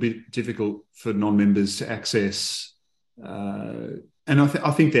be a little bit difficult for non-members to access. And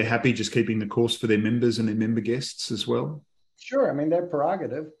I think they're happy just keeping the course for their members and their member guests as well. Sure. I mean, they're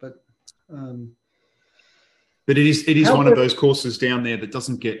prerogative, but it is one of those courses down there that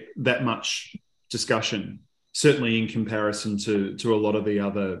doesn't get that much discussion, certainly in comparison to a lot of the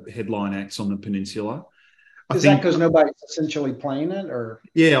other headline acts on the peninsula. Is that because nobody's essentially playing it, or?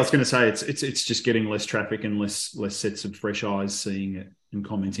 Yeah, I was going to say it's just getting less traffic and less sets of fresh eyes seeing it and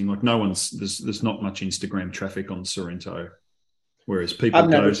commenting. Like there's not much Instagram traffic on Sorrento, whereas people. I've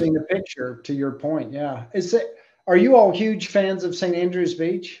never seen a picture. To your point, yeah. Are you all huge fans of St. Andrews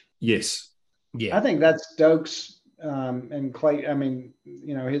Beach? Yes. Yeah, I think that's Doak's and Clay. I mean,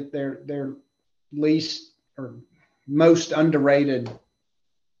 their least or most underrated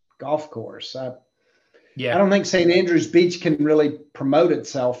golf course. I don't think St. Andrews Beach can really promote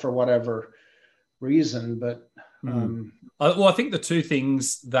itself for whatever reason, but I think the two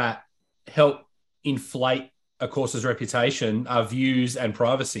things that help inflate a course's reputation are views and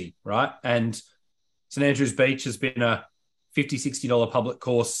privacy, right? And St. Andrews Beach has been a $50, $60 public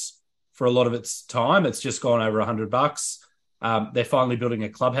course for a lot of its time. It's just gone over $100. They're finally building a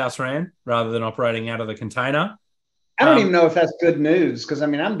clubhouse ran rather than operating out of the container. I don't even know if that's good news, because, I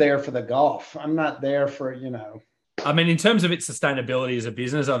mean, I'm there for the golf. I'm not there for, I mean, in terms of its sustainability as a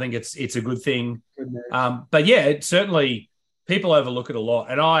business, I think it's a good thing. Good news. But, yeah, it certainly people overlook it a lot.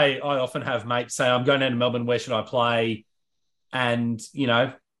 And I often have mates say, I'm going down to Melbourne, where should I play? And,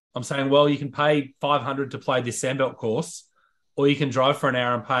 I'm saying, well, you can pay $500 to play this Sandbelt course, or you can drive for an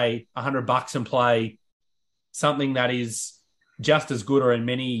hour and pay $100 and play something that is just as good, or in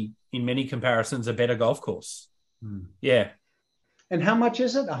many comparisons, a better golf course. Yeah. And how much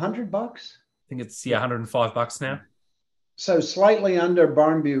is it? $100? I think it's $105 now. So slightly under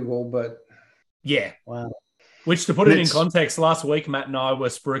Barn Bugle, but yeah. Wow. Which, to put it in context, last week Matt and I were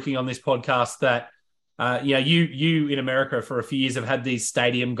spruiking on this podcast that you in America for a few years have had these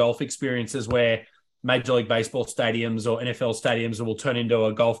stadium golf experiences where Major League Baseball stadiums or NFL stadiums will turn into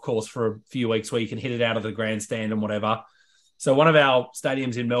a golf course for a few weeks where you can hit it out of the grandstand and whatever. So one of our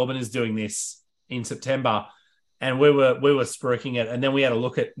stadiums in Melbourne is doing this in September. and we were spruiking it, and then we had a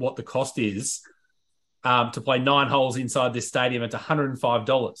look at what the cost is to play 9 holes inside this stadium. It's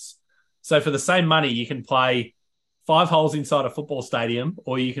 $105. So for the same money, you can play 5 holes inside a football stadium,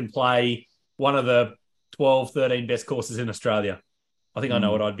 or you can play one of the 12, 13 best courses in Australia. I think I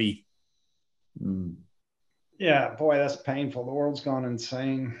know what I'd be. Yeah, boy, that's painful. The world's gone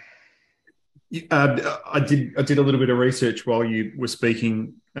insane. I did a little bit of research while you were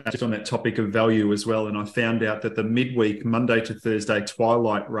speaking just on that topic of value as well, and I found out that the midweek Monday to Thursday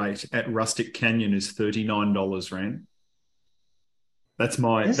twilight rate at Rustic Canyon is $39, Rand.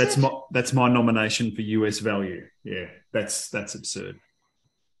 That's my nomination for US value. Yeah, that's absurd.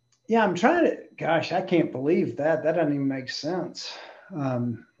 Yeah, I'm trying to. Gosh, I can't believe that. That doesn't even make sense.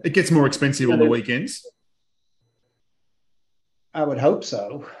 It gets more expensive on the weekends. I would hope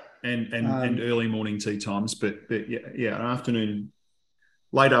so. And early morning tea times, but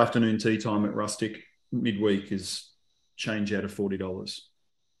late afternoon tea time at Rustic midweek is change out of $40.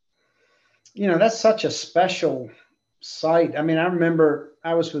 That's such a special site. I mean, I remember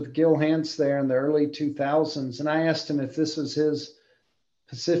I was with Gil Hance there in the early 2000s, and I asked him if this was his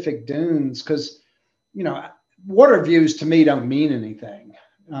Pacific Dunes, because, water views to me don't mean anything.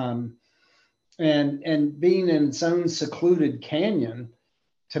 And being in its own secluded canyon,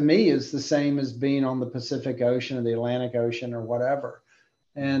 to me, is the same as being on the Pacific Ocean or the Atlantic Ocean or whatever.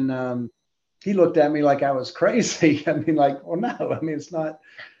 And he looked at me like I was crazy. I mean, like, well, no, I mean, it's not.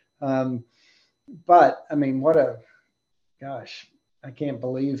 But I mean, gosh, I can't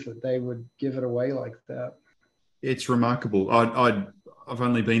believe that they would give it away like that. It's remarkable. I've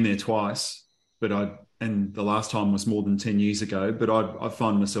only been there twice, and the last time was more than 10 years ago, but I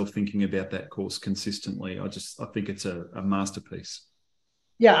find myself thinking about that course consistently. I think it's a masterpiece.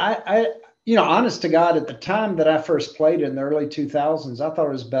 Yeah, I honest to God, at the time that I first played in the early 2000s, I thought it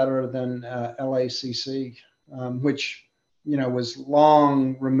was better than LACC, which, was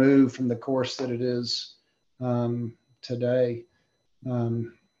long removed from the course that it is today.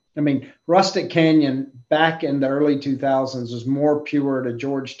 I mean, Rustic Canyon back in the early 2000s was more pure to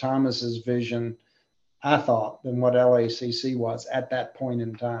George Thomas's vision, I thought, than what LACC was at that point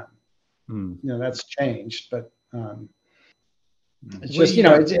in time. That's changed, but it's just,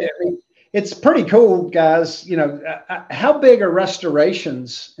 it's pretty cool, guys. How big are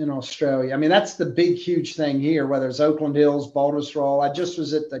restorations in Australia? I mean, that's the big, huge thing here, whether it's Oakland Hills, Baltusrol. I just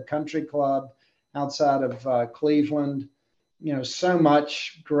was at the country club outside of Cleveland. So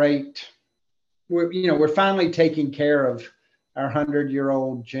much great. We're finally taking care of our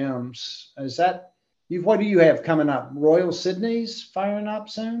 100-year-old gyms. What do you have coming up? Royal Sydney's firing up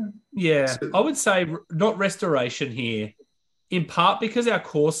soon? Yeah, I would say not restoration here, in part because our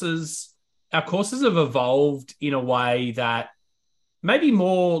courses have evolved in a way that maybe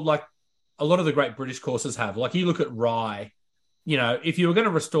more like a lot of the great British courses have. Like you look at Rye, if you were going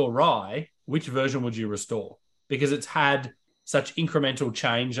to restore Rye, which version would you restore? Because it's had such incremental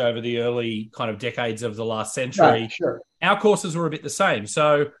change over the early kind of decades of the last century. Right, sure. Our courses were a bit the same.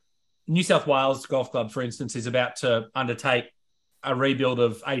 So New South Wales Golf Club, for instance, is about to undertake a rebuild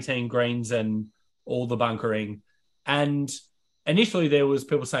of 18 greens and all the bunkering. And initially there was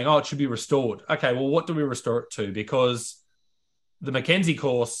people saying, it should be restored. Okay, well, what do we restore it to? Because the Mackenzie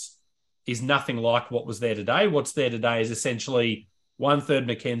course is nothing like what was there today. What's there today is essentially 1/3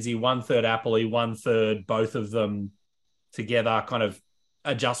 Mackenzie, 1/3 Appley, 1/3 both of them together, kind of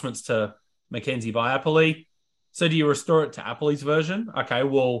adjustments to Mackenzie by Appley. So do you restore it to Appley's version? Okay,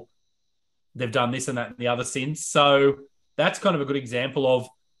 well, they've done this and that and the other since. So that's kind of a good example of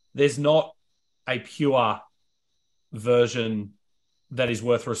there's not a pure version that is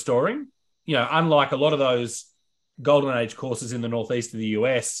worth restoring. Unlike a lot of those golden age courses in the northeast of the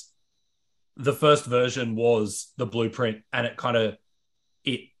US, the first version was the blueprint, and it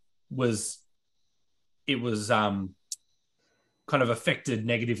was kind of affected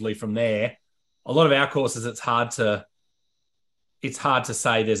negatively from there. A lot of our courses, it's hard to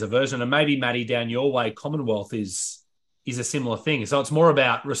say there's a version, and maybe Matty down your way, Commonwealth is a similar thing. So it's more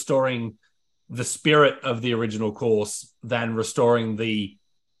about restoring the spirit of the original course than restoring the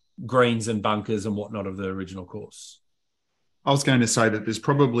greens and bunkers and whatnot of the original course. I was going to say that there's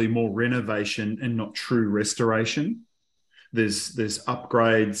probably more renovation and not true restoration. There's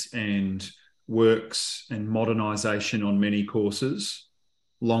upgrades and works and modernisation on many courses.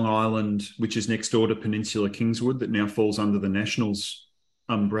 Long Island, which is next door to Peninsula Kingswood, that now falls under the Nationals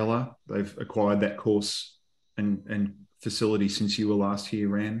umbrella. They've acquired that course and facility since you were last here,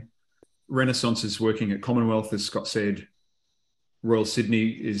 Ran. Renaissance is working at Commonwealth, as Scott said. Royal Sydney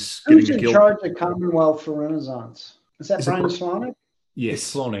is Who's in charge of Commonwealth for Renaissance? Is that Brian Slonick? Yes.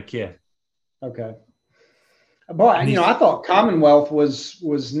 It's Slonick, yeah. Okay. Boy, I thought Commonwealth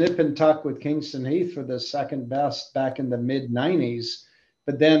was nip and tuck with Kingston Heath for the second best back in the mid '90s.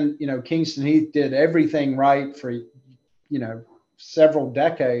 But then, Kingston Heath did everything right for, several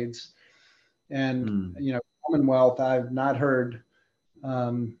decades. And, Commonwealth, I've not heard,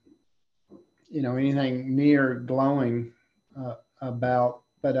 anything near glowing about,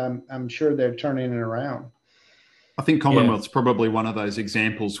 but I'm sure they're turning it around. I think Commonwealth's probably one of those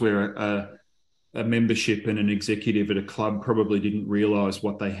examples where a membership and an executive at a club probably didn't realise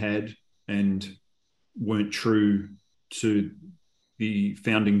what they had and weren't true to the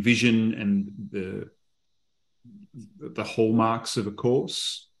founding vision and the hallmarks of a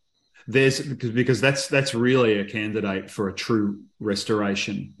course. Because that's really a candidate for a true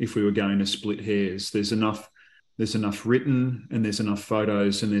restoration. If we were going to split hairs, there's enough written, and there's enough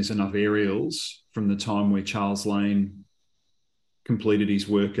photos, and there's enough aerials from the time where Charles Lane completed his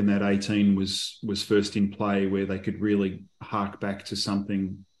work and that 18 was first in play, where they could really hark back to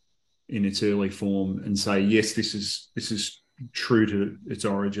something in its early form and say, yes, this is true to its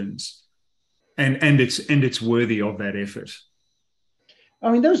origins, and it's worthy of that effort.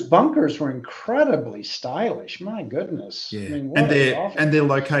 I mean, those bunkers were incredibly stylish. My goodness. Yeah. I mean, and their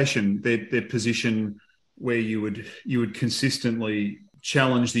location, their position, where you would consistently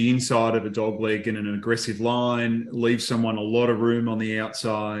challenge the inside of a dog leg in an aggressive line, leave someone a lot of room on the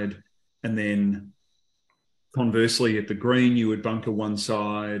outside, and then conversely at the green you would bunker one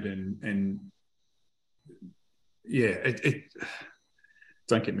side and yeah, it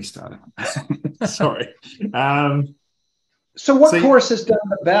don't get me started. Sorry. So what course has done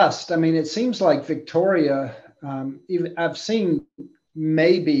the best? I mean, it seems like Victoria, even I've seen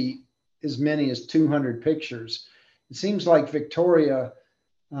maybe as many as 200 pictures. It seems like Victoria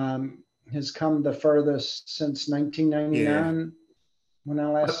has come the furthest since 1999 when I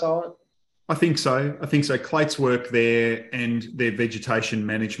last saw it. I think so. Clate's work there and their vegetation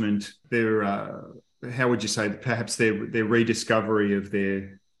management, their how would you say, perhaps their rediscovery of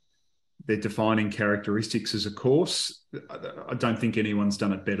their defining characteristics as a course. I don't think anyone's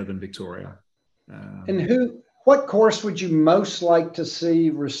done it better than Victoria. What course would you most like to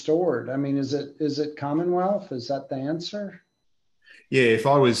see restored? I mean, is it Commonwealth? Is that the answer? Yeah, if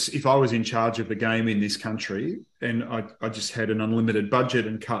I was in charge of the game in this country and I just had an unlimited budget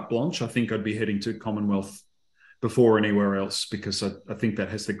and carte blanche, I think I'd be heading to Commonwealth before anywhere else, because I think that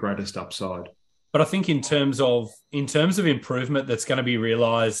has the greatest upside. But I think in terms of improvement that's going to be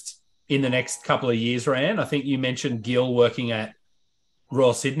realised in the next couple of years, Ryan, I think you mentioned Gill working at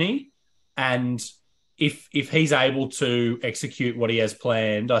Royal Sydney, and if he's able to execute what he has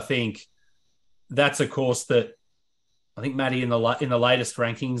planned, I think that's a course that I think, Matty, in the latest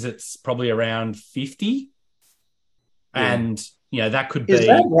rankings, it's probably around 50. Yeah. And, that could be... Is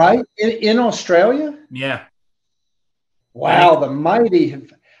that right? In Australia? Yeah. Wow, the mighty...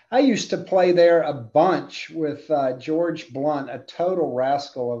 I used to play there a bunch with George Blunt, a total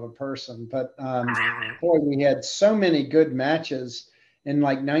rascal of a person. But, boy, we had so many good matches in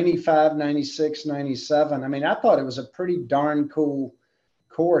like 95, 96, 97. I mean, I thought it was a pretty darn cool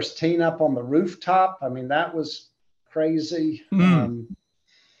course. Teeing up on the rooftop. I mean, that was crazy. But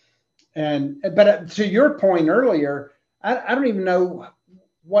to your point earlier, I don't even know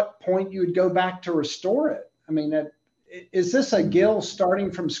what point you would go back to restore it. I mean, is this a Gill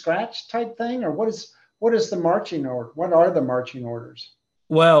starting from scratch type thing, or what is the marching order? What are the marching orders?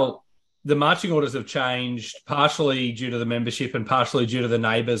 Well, the marching orders have changed partially due to the membership and partially due to the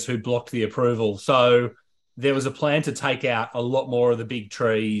neighbours who blocked the approval. So there was a plan to take out a lot more of the big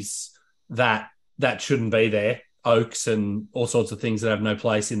trees that shouldn't be there, oaks and all sorts of things that have no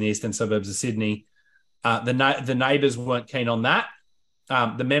place in the eastern suburbs of Sydney. The neighbours weren't keen on that.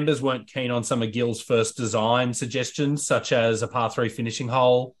 The members weren't keen on some of Gill's first design suggestions, such as a par 3 finishing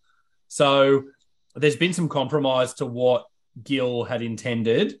hole. So there's been some compromise to what Gill had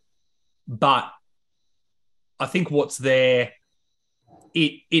intended, but I think what's there,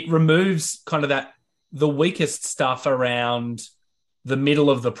 it removes kind of the weakest stuff around the middle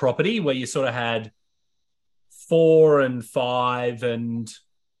of the property, where you sort of had 4 and 5 and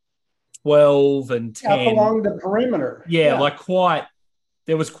 12 and 10. Up along the perimeter. Yeah,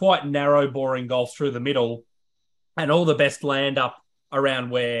 there was quite narrow, boring golf through the middle, and all the best land up around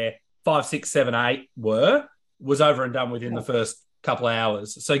where 5, 6, 7, 8 was over and done within the first couple of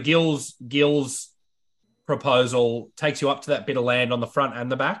hours. So Gill's proposal takes you up to that bit of land on the front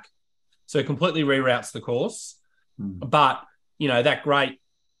and the back, so it completely reroutes the course. But that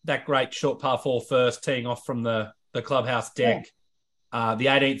great short par 4 first, teeing off from the clubhouse deck, the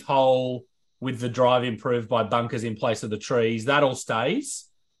 18th hole with the drive improved by bunkers in place of the trees, that all stays.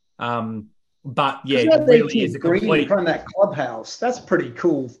 But yeah, that it really 18th is a green in complete. front of that clubhouse. That's a pretty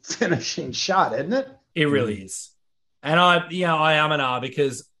cool finishing shot, isn't it? It really is. And I am an R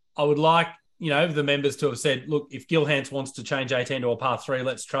because I would like, the members to have said, look, if Gil Hanse wants to change 18 to a par 3,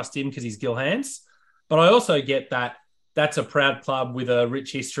 let's trust him because he's Gil Hanse. But I also get that that's a proud club with a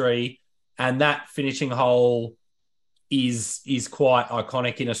rich history, and that finishing hole is quite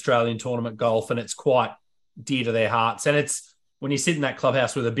iconic in Australian tournament golf, and it's quite dear to their hearts. And it's when you sit in that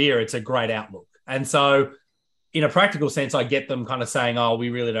clubhouse with a beer, it's a great outlook. And so in a practical sense, I get them kind of saying, oh, we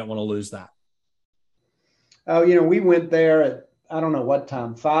really don't want to lose that. Oh, we went there at, I don't know what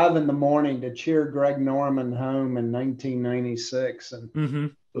time, 5 a.m. to cheer Greg Norman home in 1996.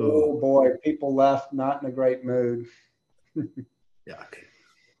 And oh boy, people left not in a great mood. Yuck.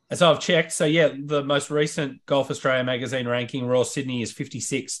 And so I've checked. So yeah, the most recent Golf Australia magazine ranking, Royal Sydney is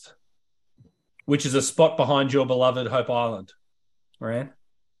 56th, which is a spot behind your beloved Hope Island. Moran?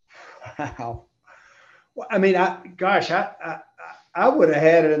 Wow. Well, I mean, I would have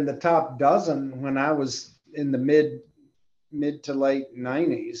had it in the top dozen when I was in the mid to late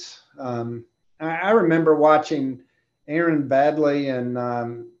 90s. I remember watching Aaron Badley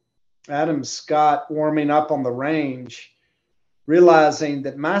and Adam Scott warming up on the range, realizing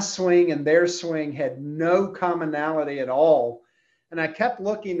that my swing and their swing had no commonality at all. And I kept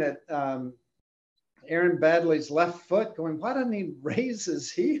looking at Aaron Badley's left foot going, why doesn't he raise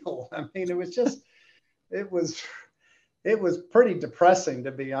his heel? I mean, it was just, it was pretty depressing,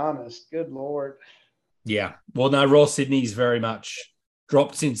 to be honest. Good Lord. Yeah. Well, no, Royal Sydney's very much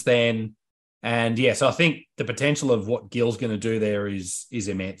dropped since then. And yes, yeah, so I think the potential of what Gil's going to do there is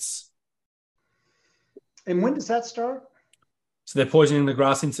immense. And when does that start? So they're poisoning the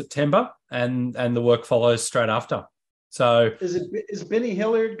grass in September, and the work follows straight after. So is Benny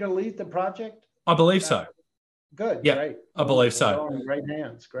Hilliard going to lead the project? I believe so. Good. Yeah, great. I believe so. In great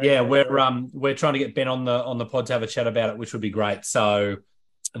hands. Great. Yeah, we're trying to get Ben on the pod to have a chat about it, which would be great. So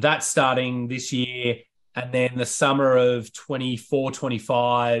that's starting this year. And then the summer of 24,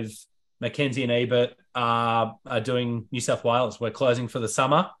 25, Mackenzie and Ebert are doing New South Wales. We're closing for the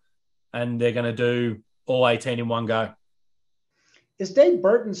summer, and they're going to do all 18 in one go. Is Dave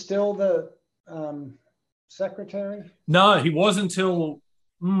Burton still the secretary? No, he was until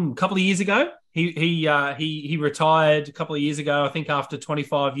a couple of years ago. He retired a couple of years ago, I think, after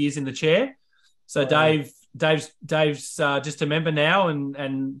 25 years in the chair. So wow. Dave's just a member now,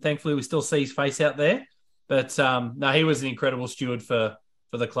 and thankfully we still see his face out there. But no, he was an incredible steward for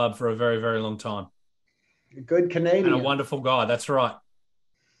the club for a very, very long time. A good Canadian. And a wonderful guy. That's right.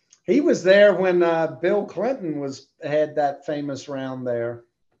 He was there when Bill Clinton had that famous round there.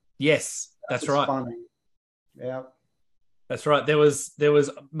 Yes, that's right. Funny. Yeah. That's right. There was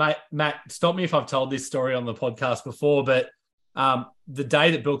Matt, stop me if I've told this story on the podcast before, but the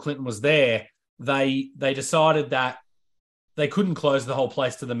day that Bill Clinton was there, they decided that they couldn't close the whole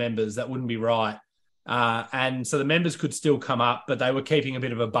place to the members. That wouldn't be right. And so the members could still come up, but they were keeping a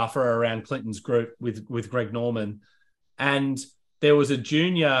bit of a buffer around Clinton's group with Greg Norman. And there was a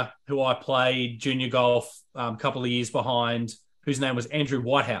junior who I played junior golf a couple of years behind, whose name was Andrew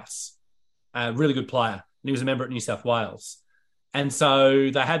Whitehouse, a really good player. And he was a member at New South Wales. And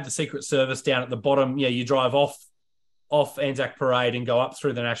so they had the Secret Service down at the bottom. Yeah, you drive off Anzac Parade and go up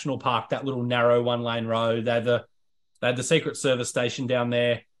through the National Park, that little narrow one-lane road. They had the Secret Service station down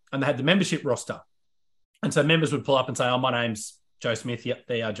there, and they had the membership roster. And so members would pull up and say, oh, my name's Joe Smith. Yep,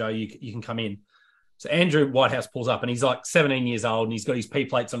 there you are, Joe. You can come in. So Andrew Whitehouse pulls up, and he's like 17 years old, and he's got his P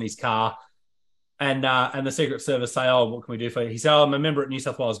plates on his car. And the Secret Service say, oh, what can we do for you? He said, oh, I'm a member at New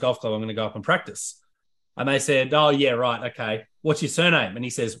South Wales Golf Club. I'm going to go up and practice. And they said, oh, yeah, right, okay. What's your surname? And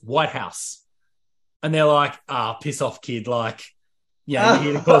he says, Whitehouse. And they're like, piss off, kid. Like, yeah, you're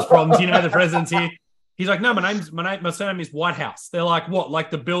here to cause problems. You know the president's here. He's like, no, my surname is Whitehouse. They're like, what?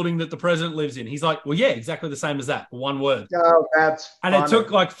 Like the building that the president lives in? He's like, well, yeah, exactly the same as that. One word. Oh, that's And funny. It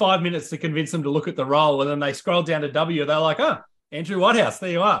took like 5 minutes to convince them to look at the roll. And then they scrolled down to W. They're like, Andrew Whitehouse, there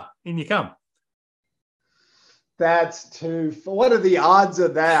you are. In you come. That's what are the odds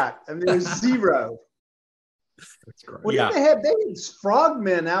of that? I mean, there's zero. That's great. Well, they had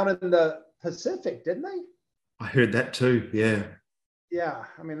frogmen out in the Pacific, didn't they? I heard that too. Yeah. Yeah.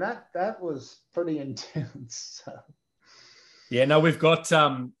 I mean, that was pretty intense. So. Yeah, no, we've got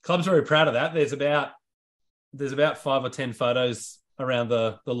club's very proud of that. There's about 5 or 10 photos around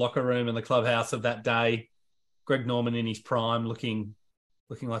the locker room and the clubhouse of that day. Greg Norman in his prime, looking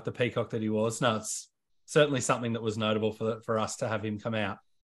like the peacock that he was. No, it's certainly something that was notable for us to have him come out.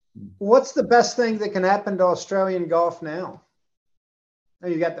 What's the best thing that can happen to Australian golf now?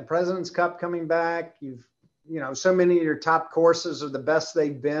 You got the President's Cup coming back. So many of your top courses are the best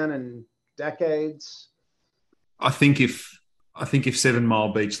they've been in decades. I think if 7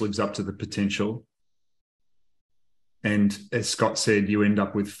 Mile Beach lives up to the potential, and as Scott said, you end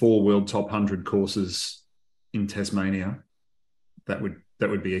up with 4 world top 100 courses in Tasmania, that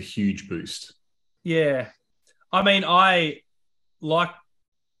would be a huge boost. Yeah. I mean, I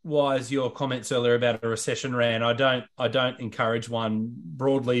likewise your comments earlier about a recession ran. I don't encourage one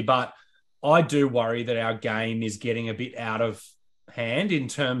broadly, but I do worry that our game is getting a bit out of hand in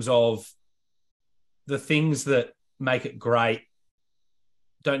terms of the things that make it great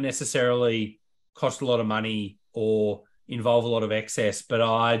don't necessarily cost a lot of money or involve a lot of excess, but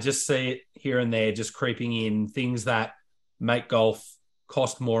I just see it here and there just creeping in, things that make golf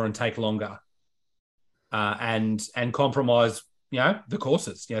cost more and take longer, and compromise, the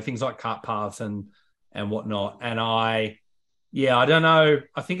courses, things like cart paths and whatnot. And I don't know.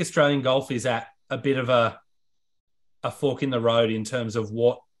 I think Australian golf is at a bit of a fork in the road in terms of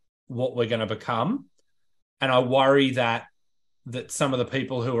what we're going to become. And I worry that some of the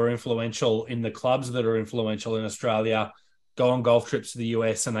people who are influential in the clubs that are influential in Australia go on golf trips to the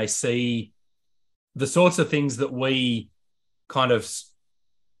US and they see the sorts of things that we kind of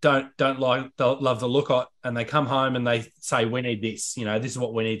don't love the look at, and they come home and they say, we need this, this is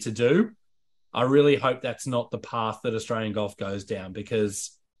what we need to do. I really hope that's not the path that Australian golf goes down,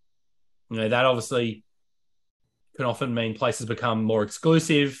 because, that obviously can often mean places become more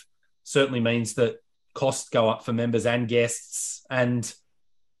exclusive, certainly means that costs go up for members and guests. And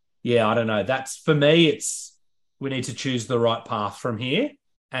I don't know. That's, for me, we need to choose the right path from here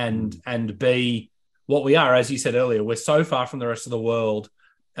and be what we are. As you said earlier, we're so far from the rest of the world,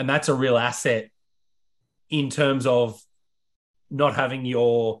 and that's a real asset in terms of not having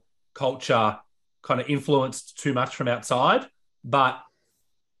your culture kind of influenced too much from outside. But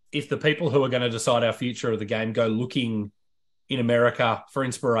if the people who are going to decide our future of the game go looking in America for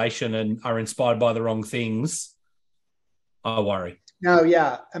inspiration and are inspired by the wrong things, I worry. No,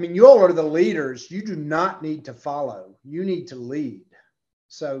 yeah. I mean, you all are the leaders. You do not need to follow. You need to lead.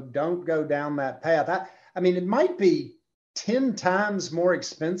 So don't go down that path. I mean, it might be 10 times more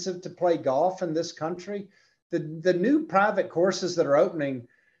expensive to play golf in this country. The new private courses that are opening,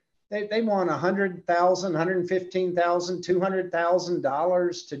 they want $100,000, $115,000,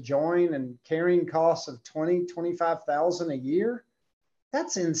 $200,000 to join, and carrying costs of $20,000, $25,000 a year.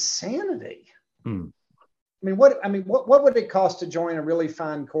 That's insanity. I mean, what would it cost to join a really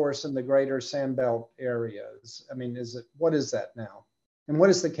fine course in the greater Sandbelt areas? I mean, what is that now? And what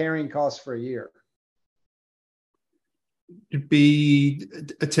is the carrying cost for a year? It'd be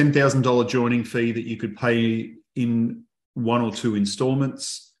a $10,000 joining fee that you could pay in 1 or 2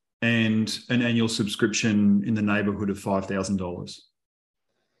 installments, and an annual subscription in the neighborhood of $5,000.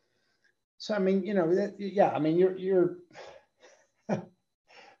 So, I mean, you're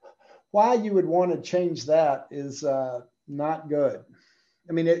why you would want to change that is not good.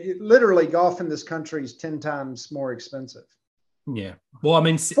 I mean, literally golf in this country is 10 times more expensive. Yeah. Well, I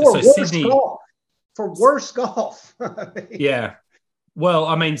mean, for worse golf. Yeah. Well,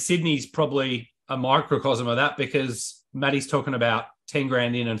 I mean, Sydney's probably a microcosm of that, because Matty's talking about 10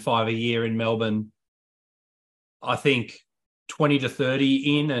 grand in and 5 a year. In Melbourne, I think 20 to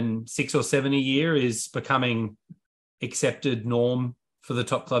 30 in and 6 or 7 a year is becoming accepted norm for the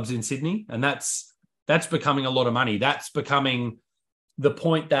top clubs in Sydney. And that's becoming a lot of money. That's becoming the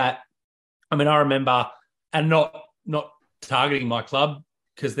point that, I mean, I remember, and not targeting my club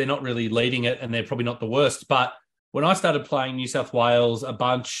because they're not really leading it and they're probably not the worst, but when I started playing New South Wales a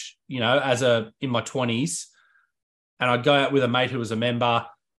bunch, in my 20s, and I'd go out with a mate who was a member,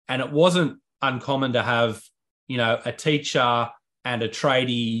 and it wasn't uncommon to have, a teacher and a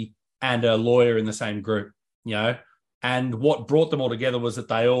tradie and a lawyer in the same group, and what brought them all together was that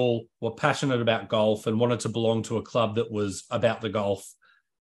they all were passionate about golf and wanted to belong to a club that was about the golf.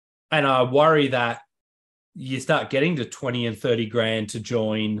 And I worry that you start getting to 20 and 30 grand to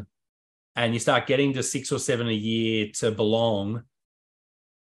join, and you start getting to 6 or 7 a year to belong.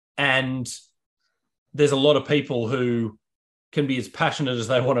 And there's a lot of people who can be as passionate as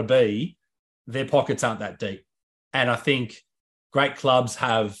they want to be. Their pockets aren't that deep. And I think great clubs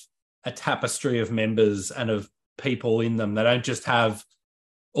have a tapestry of members and of people in them. They don't just have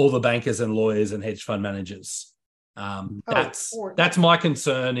all the bankers and lawyers and hedge fund managers. That's my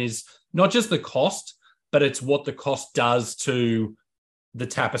concern, is not just the cost, but it's what the cost does to the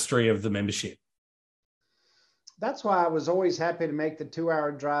tapestry of the membership. That's why I was always happy to make the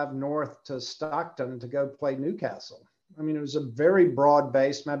 2-hour drive north to Stockton to go play Newcastle. I mean, it was a very broad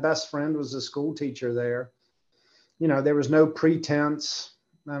base. My best friend was a school teacher there. There was no pretense.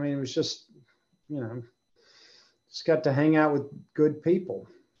 I mean, it was just, just got to hang out with good people.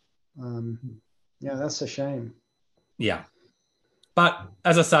 Yeah, that's a shame. Yeah. But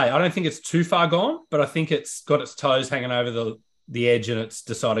as I say, I don't think it's too far gone, but I think it's got its toes hanging over the edge and it's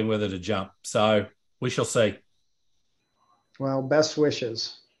deciding whether to jump. So we shall see. Well, best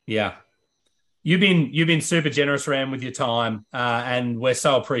wishes. Yeah. You've been super generous, Ram, with your time, and we're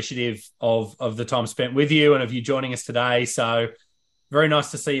so appreciative of the time spent with you and of you joining us today. So very nice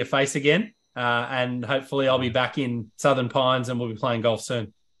to see your face again, and hopefully I'll be back in Southern Pines and we'll be playing golf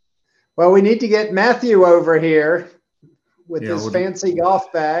soon. Well, we need to get Matthew over here with his fancy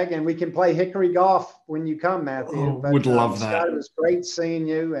golf bag, and we can play hickory golf when you come, Matthew. Would love that. Scott, it was great seeing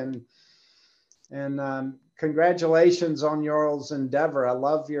you, and congratulations on your endeavor. I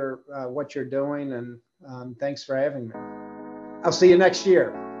love your what you're doing, and thanks for having me. I'll see you next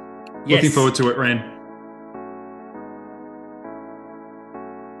year. Yes. Looking forward to it, Ran.